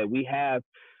faith, that we have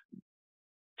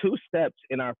two steps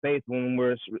in our faith when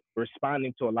we're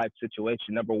responding to a life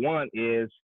situation. Number one is,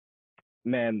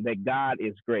 man, that God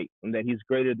is great and that He's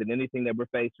greater than anything that we're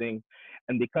facing.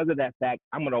 And because of that fact,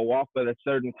 I'm going to walk with a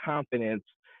certain confidence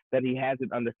that He has it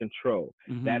under control.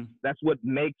 Mm-hmm. That's what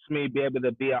makes me be able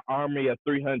to be an army of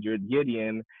 300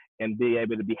 Gideon and be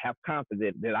able to have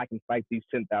confident that I can fight these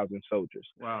 10,000 soldiers.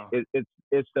 Wow.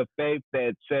 It's the faith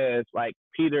that says, like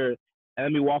Peter,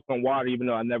 let me walk on water even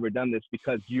though I've never done this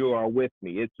because you are with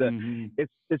me. It's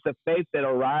a faith that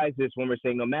arises when we're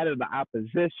saying no matter the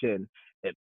opposition,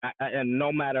 and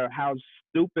no matter how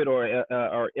stupid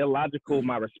or illogical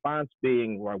my response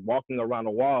being, or walking around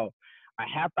a wall, I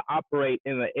have to operate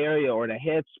in the area or the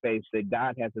headspace that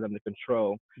God has it under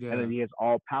control, and that He is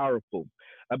all powerful.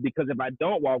 Because if I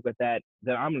don't walk with that,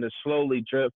 then I'm going to slowly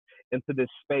drift into this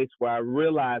space where I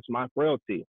realize my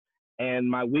frailty and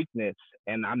my weakness,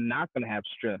 and I'm not going to have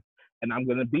strength, and I'm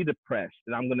going to be depressed,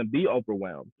 and I'm going to be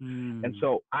overwhelmed. And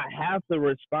so I have to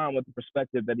respond with the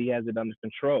perspective that He has it under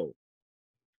control.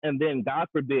 And then God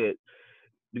forbid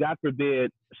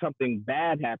something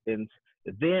bad happens,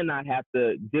 then I have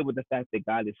to deal with the fact that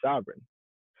God is sovereign.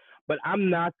 But I'm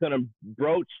not going to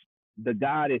broach the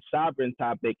God is sovereign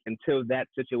topic until that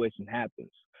situation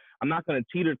happens. I'm not going to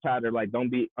teeter-totter, like, don't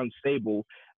be unstable.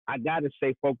 I got to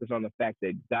stay focused on the fact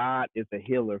that God is a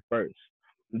healer first,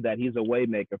 that He's a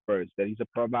waymaker first, that He's a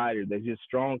provider, that He's a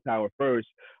strong tower first,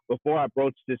 before I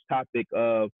broach this topic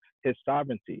of His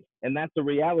sovereignty. And that's a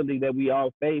reality that we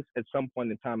all face at some point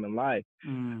in time in life.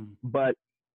 But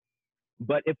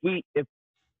if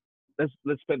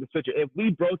let's paint the picture. If we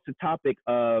broach the topic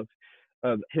of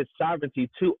His sovereignty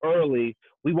too early,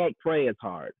 we won't pray as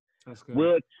hard.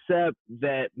 We'll accept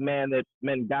that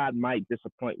God might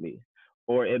disappoint me,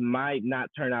 or it might not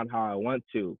turn out how I want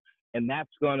to. And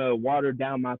that's going to water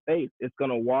down my faith. It's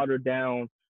going to water down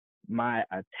my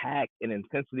attack and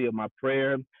intensity of my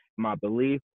prayer, my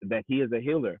belief that He is a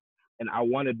healer. And I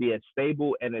want to be as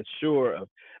stable and as sure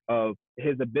of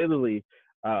His ability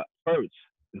first.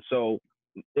 And so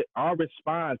our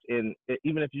response,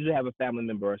 even if you have a family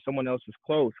member or someone else is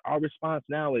close, our response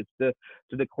now is to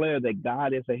declare that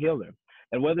God is a healer.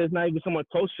 And whether it's not even someone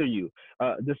close to you,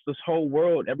 this whole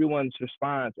world, everyone's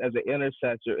response as an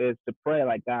intercessor is to pray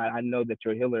like, God, I know that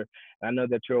you're a healer. And I know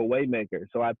that you're a way maker.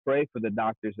 So I pray for the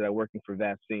doctors that are working for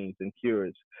vaccines and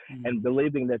cures, and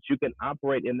believing that you can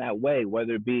operate in that way,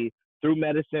 whether it be through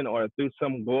medicine or through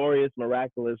some glorious,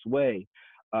 miraculous way.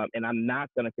 And I'm not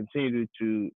going to continue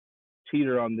to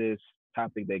teeter on this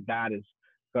topic that God is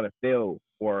going to fail,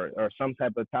 or some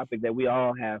type of topic that we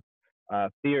all have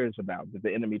fears about, that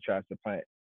the enemy tries to plant.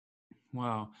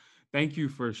 Wow. Thank you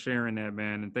for sharing that,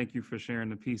 man. And thank you for sharing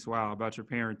the piece, about your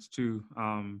parents too.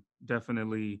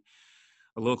 Definitely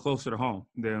a little closer to home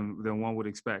than one would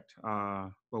expect.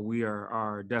 But we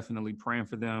are definitely praying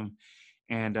for them.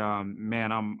 And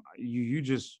man,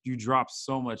 you dropped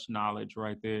so much knowledge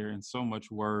right there, and so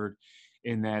much word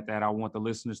in that I want the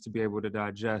listeners to be able to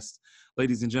digest.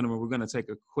 Ladies and gentlemen, we're going to take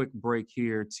a quick break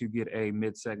here to get a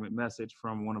mid-segment message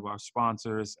from one of our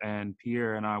sponsors, and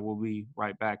Pierre and I will be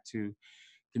right back to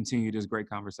continue this great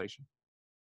conversation.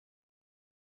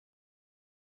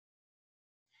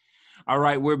 All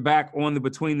right, we're back on the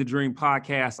Between the Dream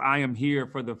podcast. I am here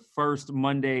for the first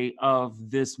Monday of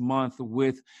this month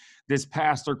with this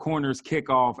Pastor Corners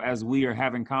kickoff, as we are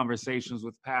having conversations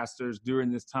with pastors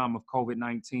during this time of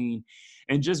COVID-19,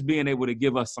 and just being able to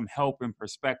give us some help and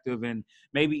perspective, and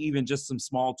maybe even just some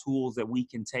small tools that we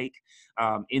can take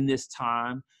in this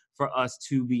time for us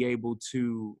to be able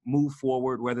to move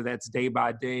forward, whether that's day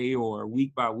by day or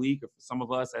week by week, or for some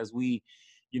of us as we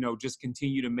just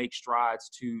continue to make strides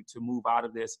to move out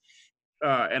of this.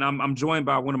 And I'm joined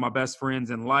by one of my best friends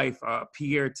in life,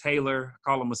 Pierre Taylor. I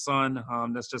call him a son.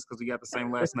 That's just because we got the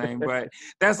same last name, but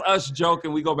that's us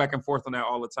joking. We go back and forth on that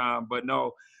all the time. But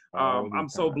no, I'm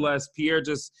so blessed. Pierre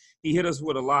he hit us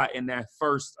with a lot in that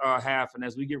first half. And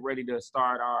as we get ready to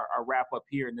start our wrap up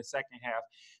here in the second half,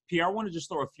 Pierre, I want to just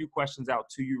throw a few questions out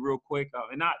to you real quick,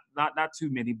 and not too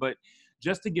many, but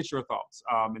just to get your thoughts.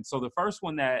 And so the first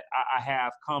one that I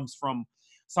have comes from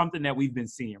something that we've been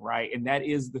seeing, right? And that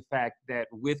is the fact that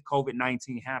with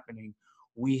COVID-19 happening,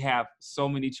 we have so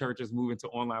many churches moving to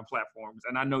online platforms.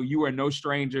 And I know you are no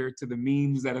stranger to the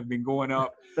memes that have been going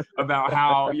up about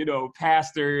how,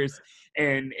 pastors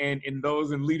and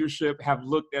those in leadership have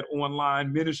looked at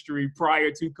online ministry prior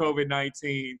to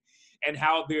COVID-19, and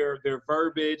how their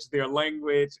verbiage, their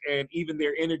language, and even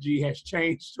their energy has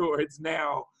changed towards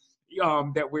now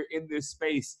that we're in this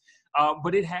space.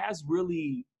 But it has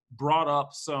really brought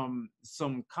up some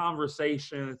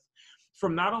conversations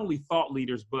from not only thought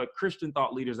leaders, but Christian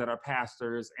thought leaders that are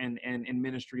pastors and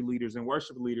ministry leaders and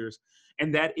worship leaders.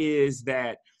 And that is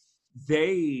that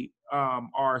they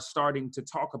are starting to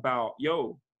talk about,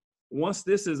 yo, once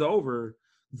this is over,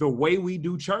 the way we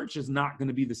do church is not going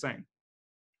to be the same.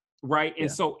 Right.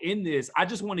 And so in this, I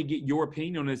just want to get your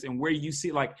opinion on this and where you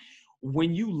see, like,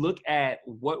 when you look at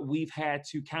what we've had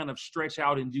to kind of stretch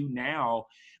out and do now,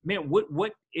 man,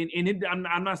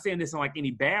 I'm not saying this in like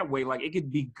any bad way, like it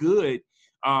could be good.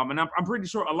 And I'm pretty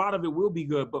sure a lot of it will be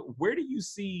good, but where do you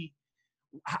see,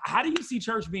 how do you see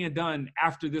church being done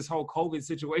after this whole COVID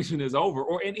situation is over?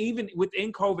 Or, and even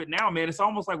within COVID now, man, it's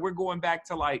almost like we're going back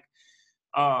to like,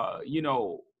 you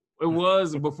know, it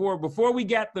was before we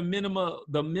got the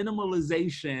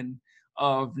minimalization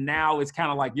of now it's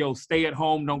kind of like, yo, stay at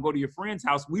home, don't go to your friend's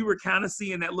house. We were kind of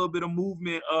seeing that little bit of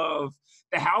movement of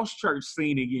the house church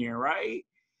scene again, right?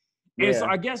 Yeah. And so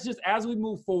I guess just as we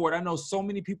move forward, I know so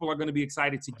many people are going to be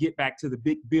excited to get back to the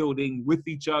big building with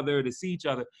each other, to see each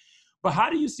other. But how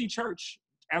do you see church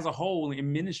as a whole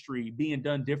in ministry being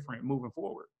done different moving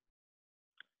forward?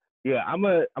 Yeah, I'm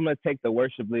gonna take the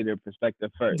worship leader perspective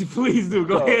first. Please do,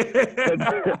 go ahead.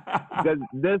 Because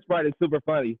this part is super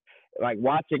funny. Like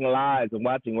watching lives and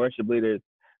watching worship leaders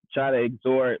try to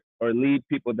exhort or lead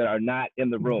people that are not in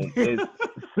the room is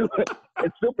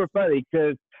it's super funny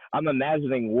because I'm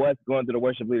imagining what's going through the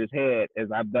worship leader's head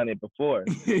as I've done it before,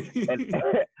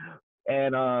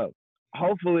 and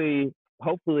hopefully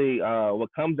what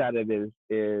comes out of it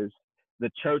is the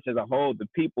church as a whole, the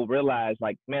people realize,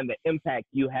 like, man, the impact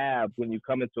you have when you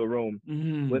come into a room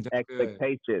with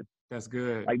expectations. Good. That's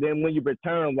good. Like, then when you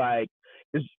return, like,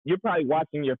 you're probably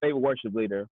watching your favorite worship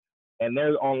leader, and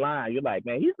they're online. You're like,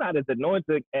 man, he's not as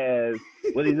anointed as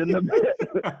when he's in the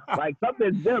like,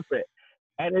 something's different,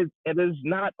 and it is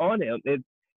not on him. It's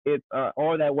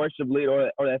on that worship leader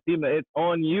or that female. It's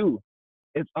on you.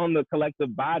 It's on the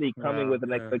collective body coming with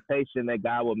an expectation that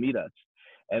God will meet us.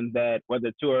 And that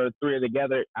whether two or three are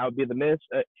together, I'll be the midst.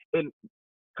 And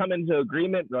come into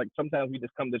agreement. Like sometimes we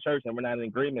just come to church and we're not in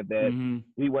agreement that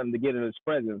we want to get in His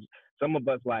presence. Some of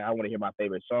us like, I want to hear my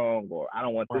favorite song, or I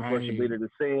don't want this worship leader to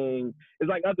sing. It's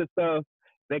like other stuff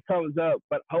that comes up,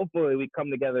 but hopefully we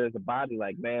come together as a body.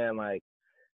 Like, man, like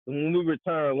when we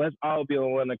return, let's all be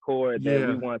on one accord that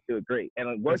we want to agree.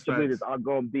 And worship leaders are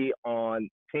going to be on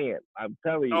 10. I'm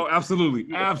telling you. Oh,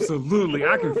 absolutely. Absolutely.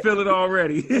 I can feel it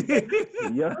already.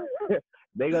 Yeah.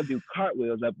 They're going to do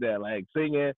cartwheels up there, like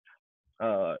singing,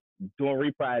 doing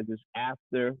reprises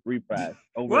after reprise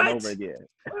over and over again.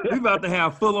 We about to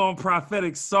have full-on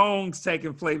prophetic songs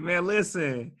taking place, man.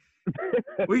 Listen,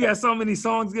 we got so many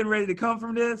songs getting ready to come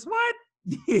from this. What?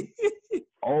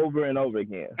 Over and over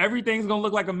again. Everything's gonna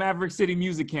look like a Maverick City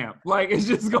music camp. Like, it's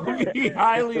just gonna be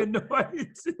highly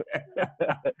annoying.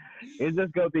 It's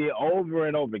just gonna be over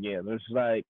and over again. It's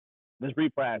like, let's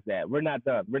reprise that. We're not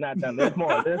done. We're not done. There's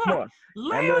more. There's more.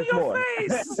 Lay on your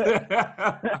face.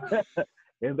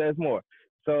 And there's more.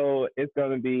 So it's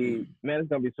gonna be, man, it's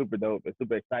gonna be super dope. It's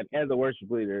super exciting as a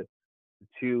worship leader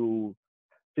to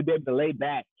be able to lay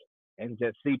back and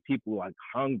just see people like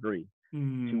hungry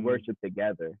to worship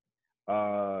together.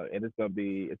 And it's gonna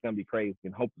be crazy,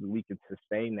 and hopefully we can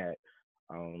sustain that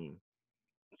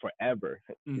forever,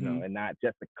 you know, and not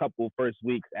just a couple first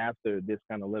weeks after this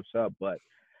kind of lifts up, but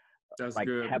that's like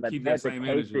good. have a keep that same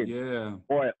energy,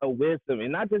 or a wisdom,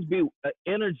 and not just be an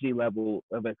energy level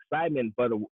of excitement,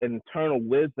 but an internal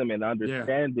wisdom and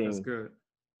understanding. That's good.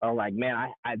 Like,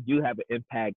 man, I do have an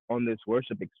impact on this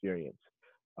worship experience,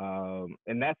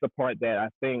 and that's the part that I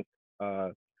think.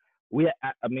 I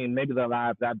mean, maybe the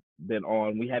lives I've been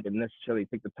on, we haven't necessarily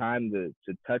taken the time to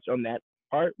touch on that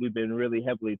part. We've been really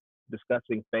heavily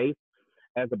discussing faith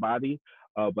as a body,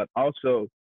 but also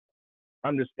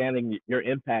understanding your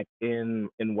impact in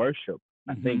worship.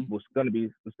 I think it's going to be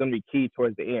key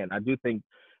towards the end. I do think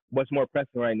what's more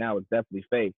pressing right now is definitely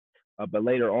faith, but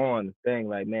later on, saying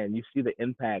like, man, you see the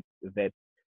impact that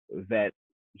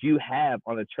you have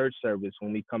on a church service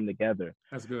when we come together.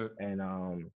 That's good. And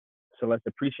so let's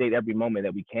appreciate every moment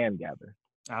that we can gather.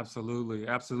 Absolutely.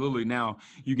 Absolutely. Now,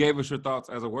 you gave us your thoughts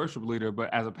as a worship leader,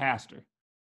 but as a pastor,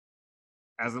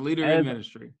 as a leader in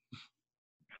ministry.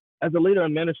 As a leader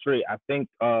in ministry, I think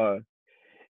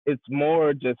it's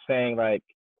more just saying like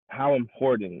how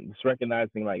important, just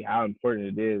recognizing like how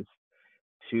important it is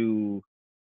to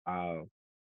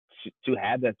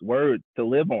have that word to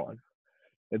live on.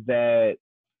 That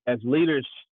as leaders,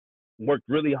 worked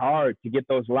really hard to get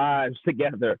those lives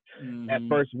together that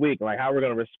first week, like how we're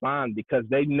going to respond, because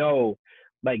they know,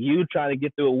 like, you try to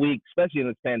get through a week, especially in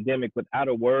this pandemic, without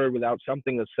a word, without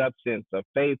something of substance, of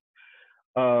faith,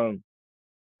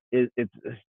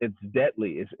 it's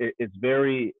deadly. It's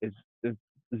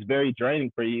very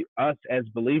draining for us as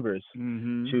believers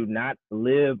Mm-hmm. to not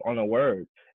live on a word.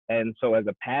 And so, as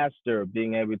a pastor,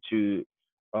 being able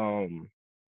um,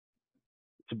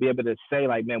 to be able to say,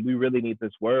 like, man, we really need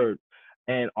this word,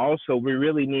 and also we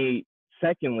really need.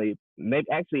 Secondly, maybe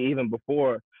actually even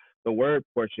before the word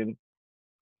portion,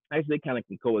 actually kind of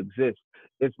can coexist.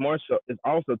 It's more so. It's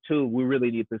also too. We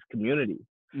really need this community,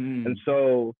 and Mm.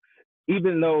 so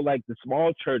even though like the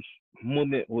small church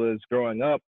movement was growing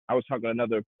up, I was talking to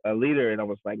another leader, and I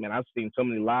was like, man, I've seen so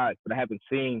many lives, but I haven't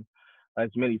seen as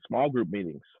many small group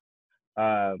meetings.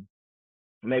 Uh,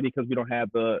 Maybe because we don't have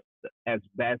the as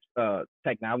best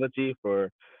technology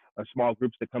for small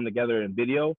groups to come together in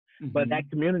video, but that Mm-hmm.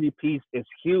 community piece is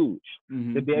huge to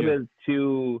Mm-hmm. be Yeah. able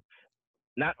to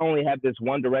not only have this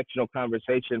one directional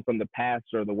conversation from the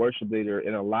pastor or the worship leader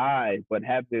in a live, but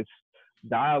have this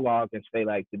dialogue and say,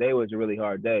 like, today was a really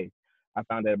hard day. I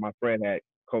found that my friend had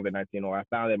COVID-19, or I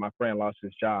found that my friend lost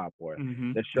his job, or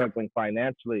Mm-hmm. they're Yep. struggling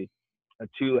financially.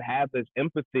 To have this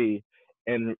empathy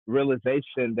and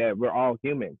realization that we're all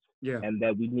humans Yeah. and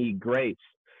that we need grace.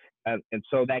 And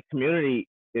so that community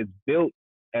is built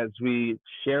as we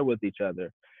share with each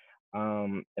other.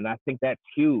 And I think that's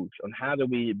huge on how do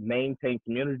we maintain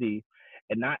community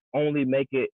and not only make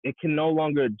it, it can no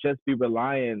longer just be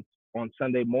reliant on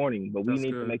Sunday morning, but we That's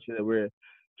need to good. make sure that we're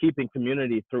keeping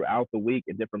community throughout the week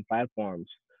at different platforms.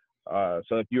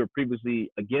 So if you were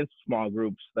previously against small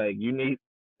groups, like you need,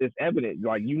 it's evident,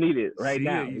 like you need it right See it.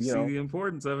 now, You you see know? the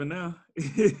importance of it now.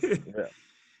 Yeah.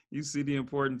 You see the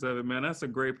importance of it, man. That's a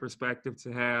great perspective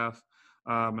to have,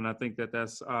 and I think that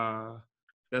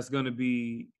that's going to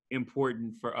be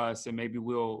important for us, and maybe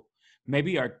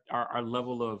our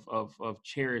level of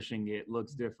cherishing it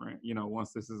looks different,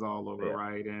 once this is all over, Yeah.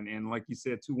 right? And like you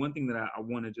said too, one thing that I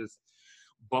want to just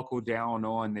buckle down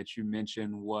on that you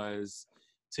mentioned was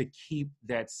to keep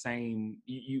that same.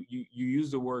 You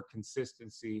use the word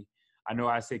consistency. I know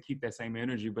I said keep that same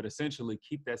energy, but essentially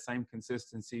keep that same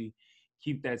consistency,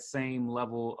 keep that same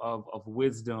level of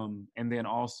wisdom, and then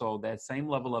also that same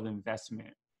level of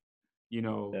investment, you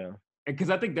know, Yeah. because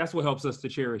I think that's what helps us to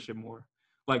cherish it more.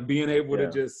 Like being able to Yeah.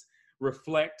 just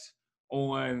reflect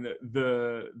on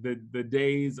the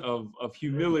days of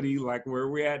humility, like where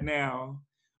we're at now,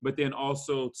 but then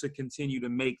also to continue to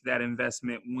make that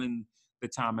investment when the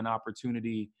time and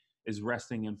opportunity is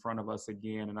resting in front of us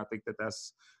again. And I think that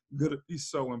that's going to be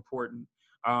so important.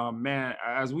 Man,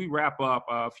 as we wrap up,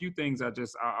 a few things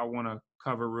I want to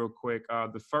cover real quick.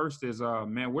 The first is,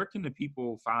 man, where can the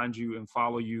people find you and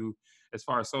follow you as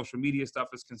far as social media stuff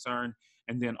is concerned,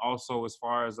 and then also as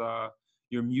far as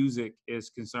your music is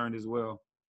concerned as well?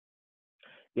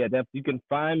 Yeah, you can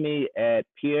find me at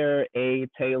Pierre A.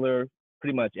 Taylor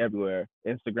pretty much everywhere.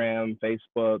 Instagram,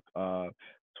 Facebook,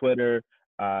 Twitter.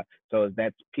 Uh, so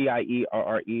that's Pierre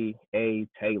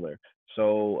Taylor.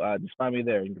 So just find me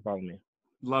there. You can follow me.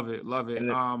 Love it, love it.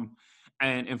 And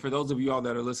And for those of you all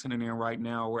that are listening in right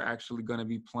now, we're actually going to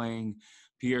be playing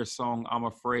Pierre's song "I'm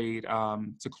Afraid"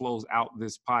 to close out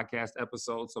this podcast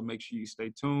episode. So make sure you stay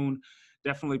tuned.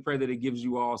 Definitely pray that it gives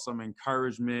you all some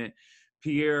encouragement.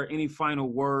 Pierre, any final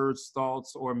words,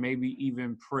 thoughts, or maybe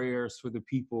even prayers for the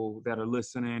people that are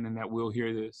listening and that will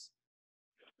hear this?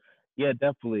 yeah,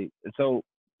 definitely. So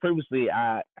previously,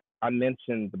 I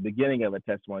mentioned the beginning of a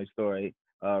testimony story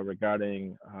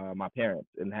regarding my parents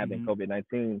and having Mm-hmm.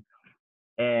 COVID-19,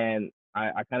 and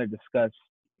I kind of discussed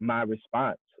my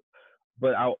response.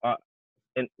 But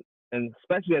and and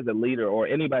especially as a leader or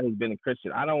anybody who's been a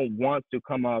Christian, I don't want to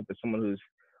come off as someone who's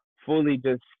fully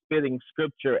just spitting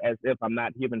scripture as if I'm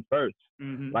not human first.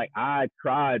 Mm-hmm. Like I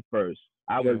cried first.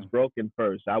 I was Yeah. broken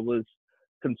first. I was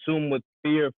consumed with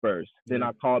fear first. Then Yeah.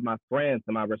 I called my friends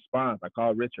and my response. I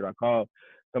called Richard. I called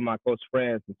some of my close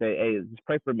friends and say, hey, just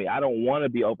pray for me. I don't want to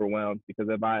be overwhelmed because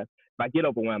if I get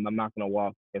overwhelmed, I'm not going to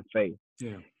walk in faith.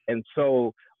 Yeah. And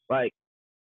so like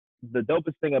the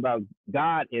dopest thing about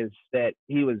God is that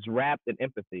he was wrapped in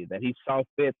empathy, that he saw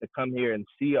fit to come here and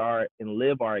see and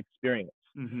live our experience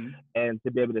Mm-hmm. and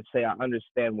to be able to say, I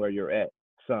understand where you're at,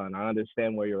 son. I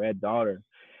understand where you're at, daughter.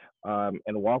 And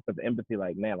walk with empathy,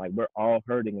 like, man, like we're all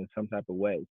hurting in some type of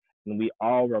way. And we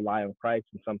all rely on Christ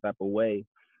in some type of way.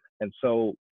 And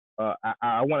so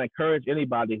I want to encourage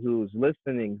anybody who's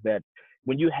listening that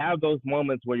when you have those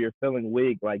moments where you're feeling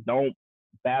weak, like don't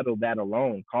battle that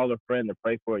alone. Call a friend to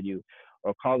pray for you,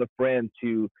 or call a friend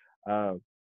uh,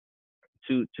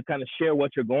 to kind of share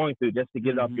what you're going through, just to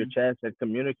get it off your Mm-hmm. chest and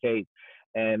communicate,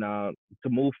 and to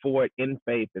move forward in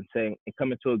faith and saying and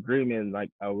come into agreement like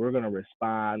we're going to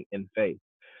respond in faith.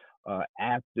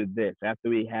 after this, after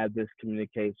we have this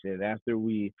communication, after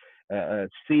we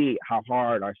see how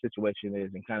hard our situation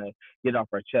is and kind of get off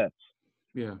our chest.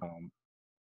 Yeah.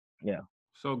 Yeah.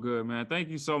 So good, man. Thank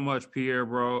you so much, Pierre,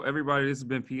 bro. Everybody, this has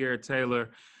been Pierre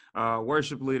Taylor,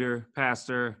 worship leader,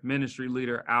 pastor, ministry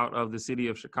leader out of the city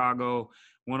of Chicago,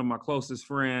 one of my closest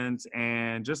friends,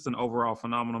 and just an overall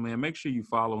phenomenal man. Make sure you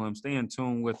follow him. Stay in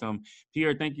tune with him.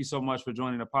 Pierre, thank you so much for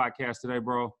joining the podcast today,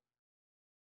 bro.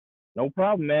 No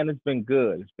problem, man. It's been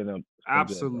good. It's been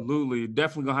absolutely good,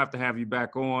 definitely gonna have to have you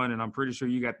back on, and I'm pretty sure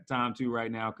you got the time too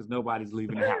right now because nobody's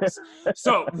leaving the house.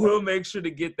 So we'll make sure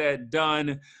to get that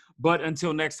done. But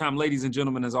until next time, ladies and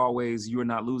gentlemen, as always, you are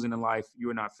not losing in life.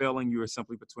 You are not failing. You are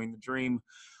simply between the dream.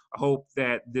 I hope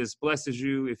that this blesses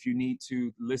you. If you need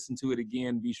to listen to it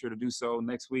again, be sure to do so.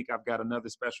 Next week, I've got another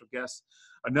special guest,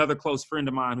 another close friend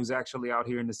of mine who's actually out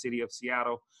here in the city of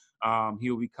Seattle.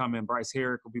 He'll be coming. Bryce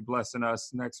Herrick will be blessing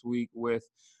us next week with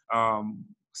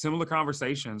similar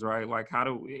conversations, right? Like how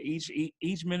do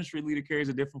each ministry leader carries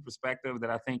a different perspective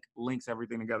that I think links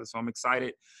everything together. So I'm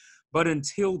excited. But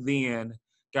until then,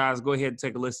 guys, go ahead and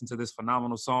take a listen to this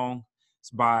phenomenal song. It's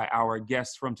by our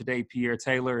guest from today, Pierre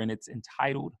Taylor, and it's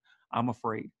entitled, I'm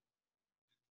Afraid.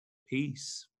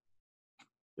 Peace.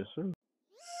 Yes, sir.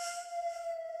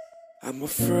 I'm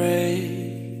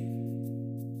afraid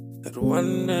that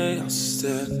one day I'll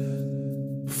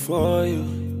stand before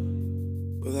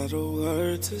you without a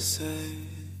word to say.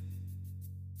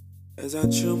 As I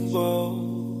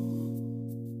tremble,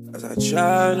 as I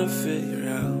try to figure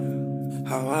out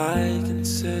how I can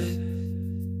say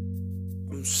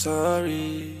I'm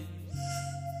sorry.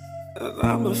 And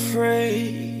I'm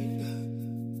afraid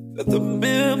that the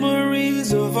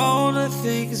memories of all the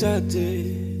things I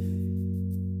did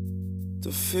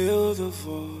to fill the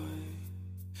void,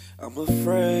 I'm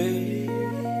afraid.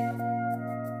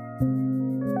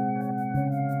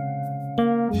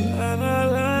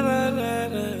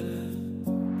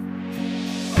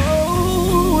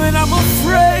 Oh, and I'm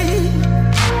afraid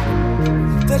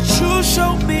that you'll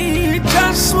show me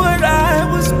just what I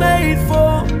was made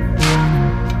for,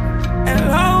 and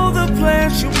all the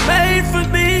plans you made for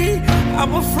me.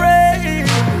 I'm afraid.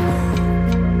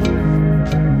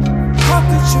 How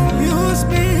could you use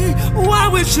me? Why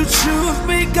would you choose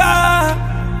me, God?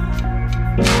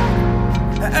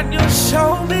 And you'll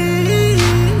show me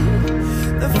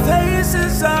the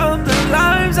faces of the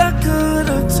lives I could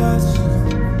have touched.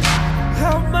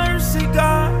 Have mercy,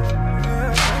 God.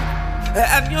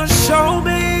 And you'll show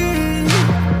me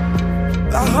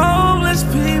the homeless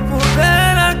people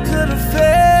that I could have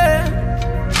fed.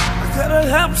 I could have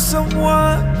helped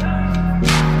someone.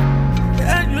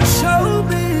 And you'll show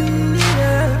me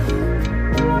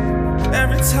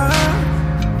every time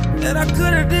that I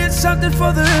could have did something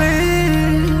for the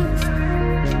least,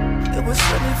 it was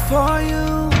really for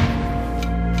you.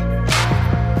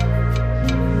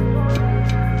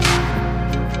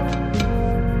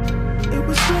 It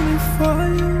was really for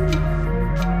you.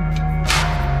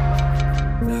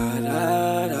 Da,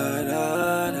 da, da, da,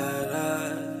 da, da.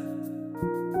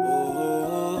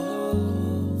 Oh.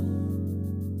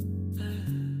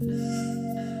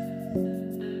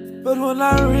 But when I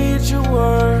read your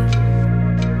word,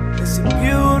 it's a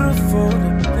beautiful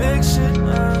depiction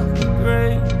of your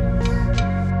grace.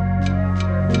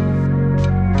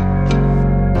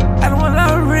 And when I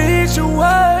read your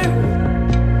word,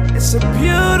 it's a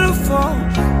beautiful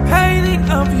painting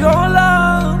of your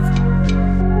love.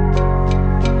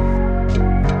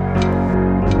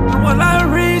 And when I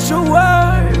read your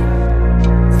word,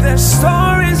 there's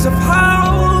stories of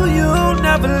how you'll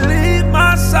never leave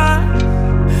my side.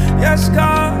 Yes,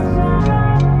 God.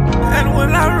 And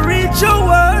when I read your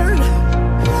word,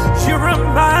 you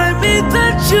remind me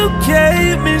that you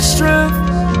gave me strength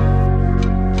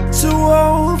to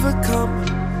overcome.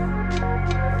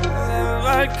 And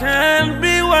I can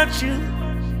be what you,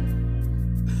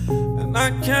 and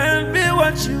I can be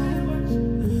what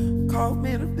you called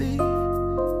me to be.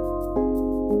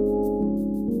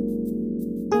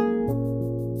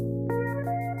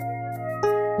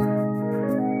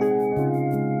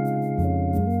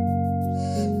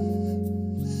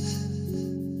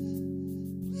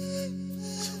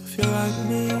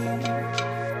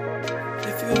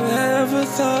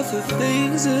 Thought the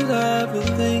things that I've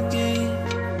been thinking,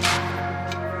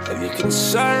 have you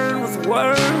concerned with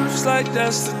words like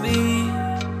destiny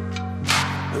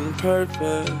and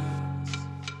purpose?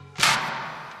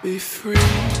 Be free.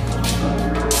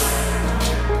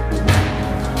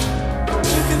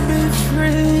 You can be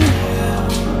free.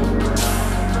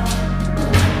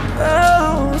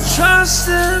 Oh, trust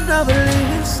and never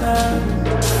leave your side.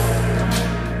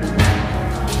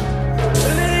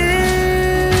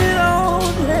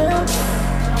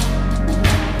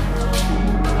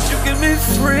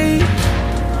 free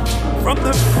from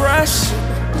depression,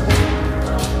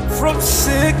 from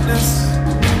sickness,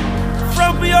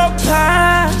 from your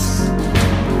past.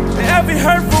 Every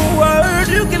hurtful word,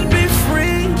 you can be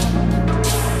free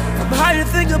from how you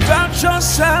think about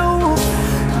yourself.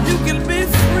 You can be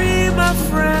free, my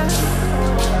friend.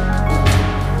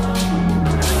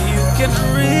 You can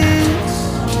reach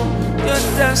your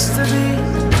destiny.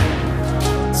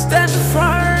 Stand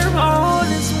firm on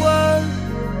His word,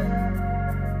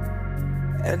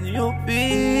 and you'll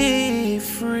be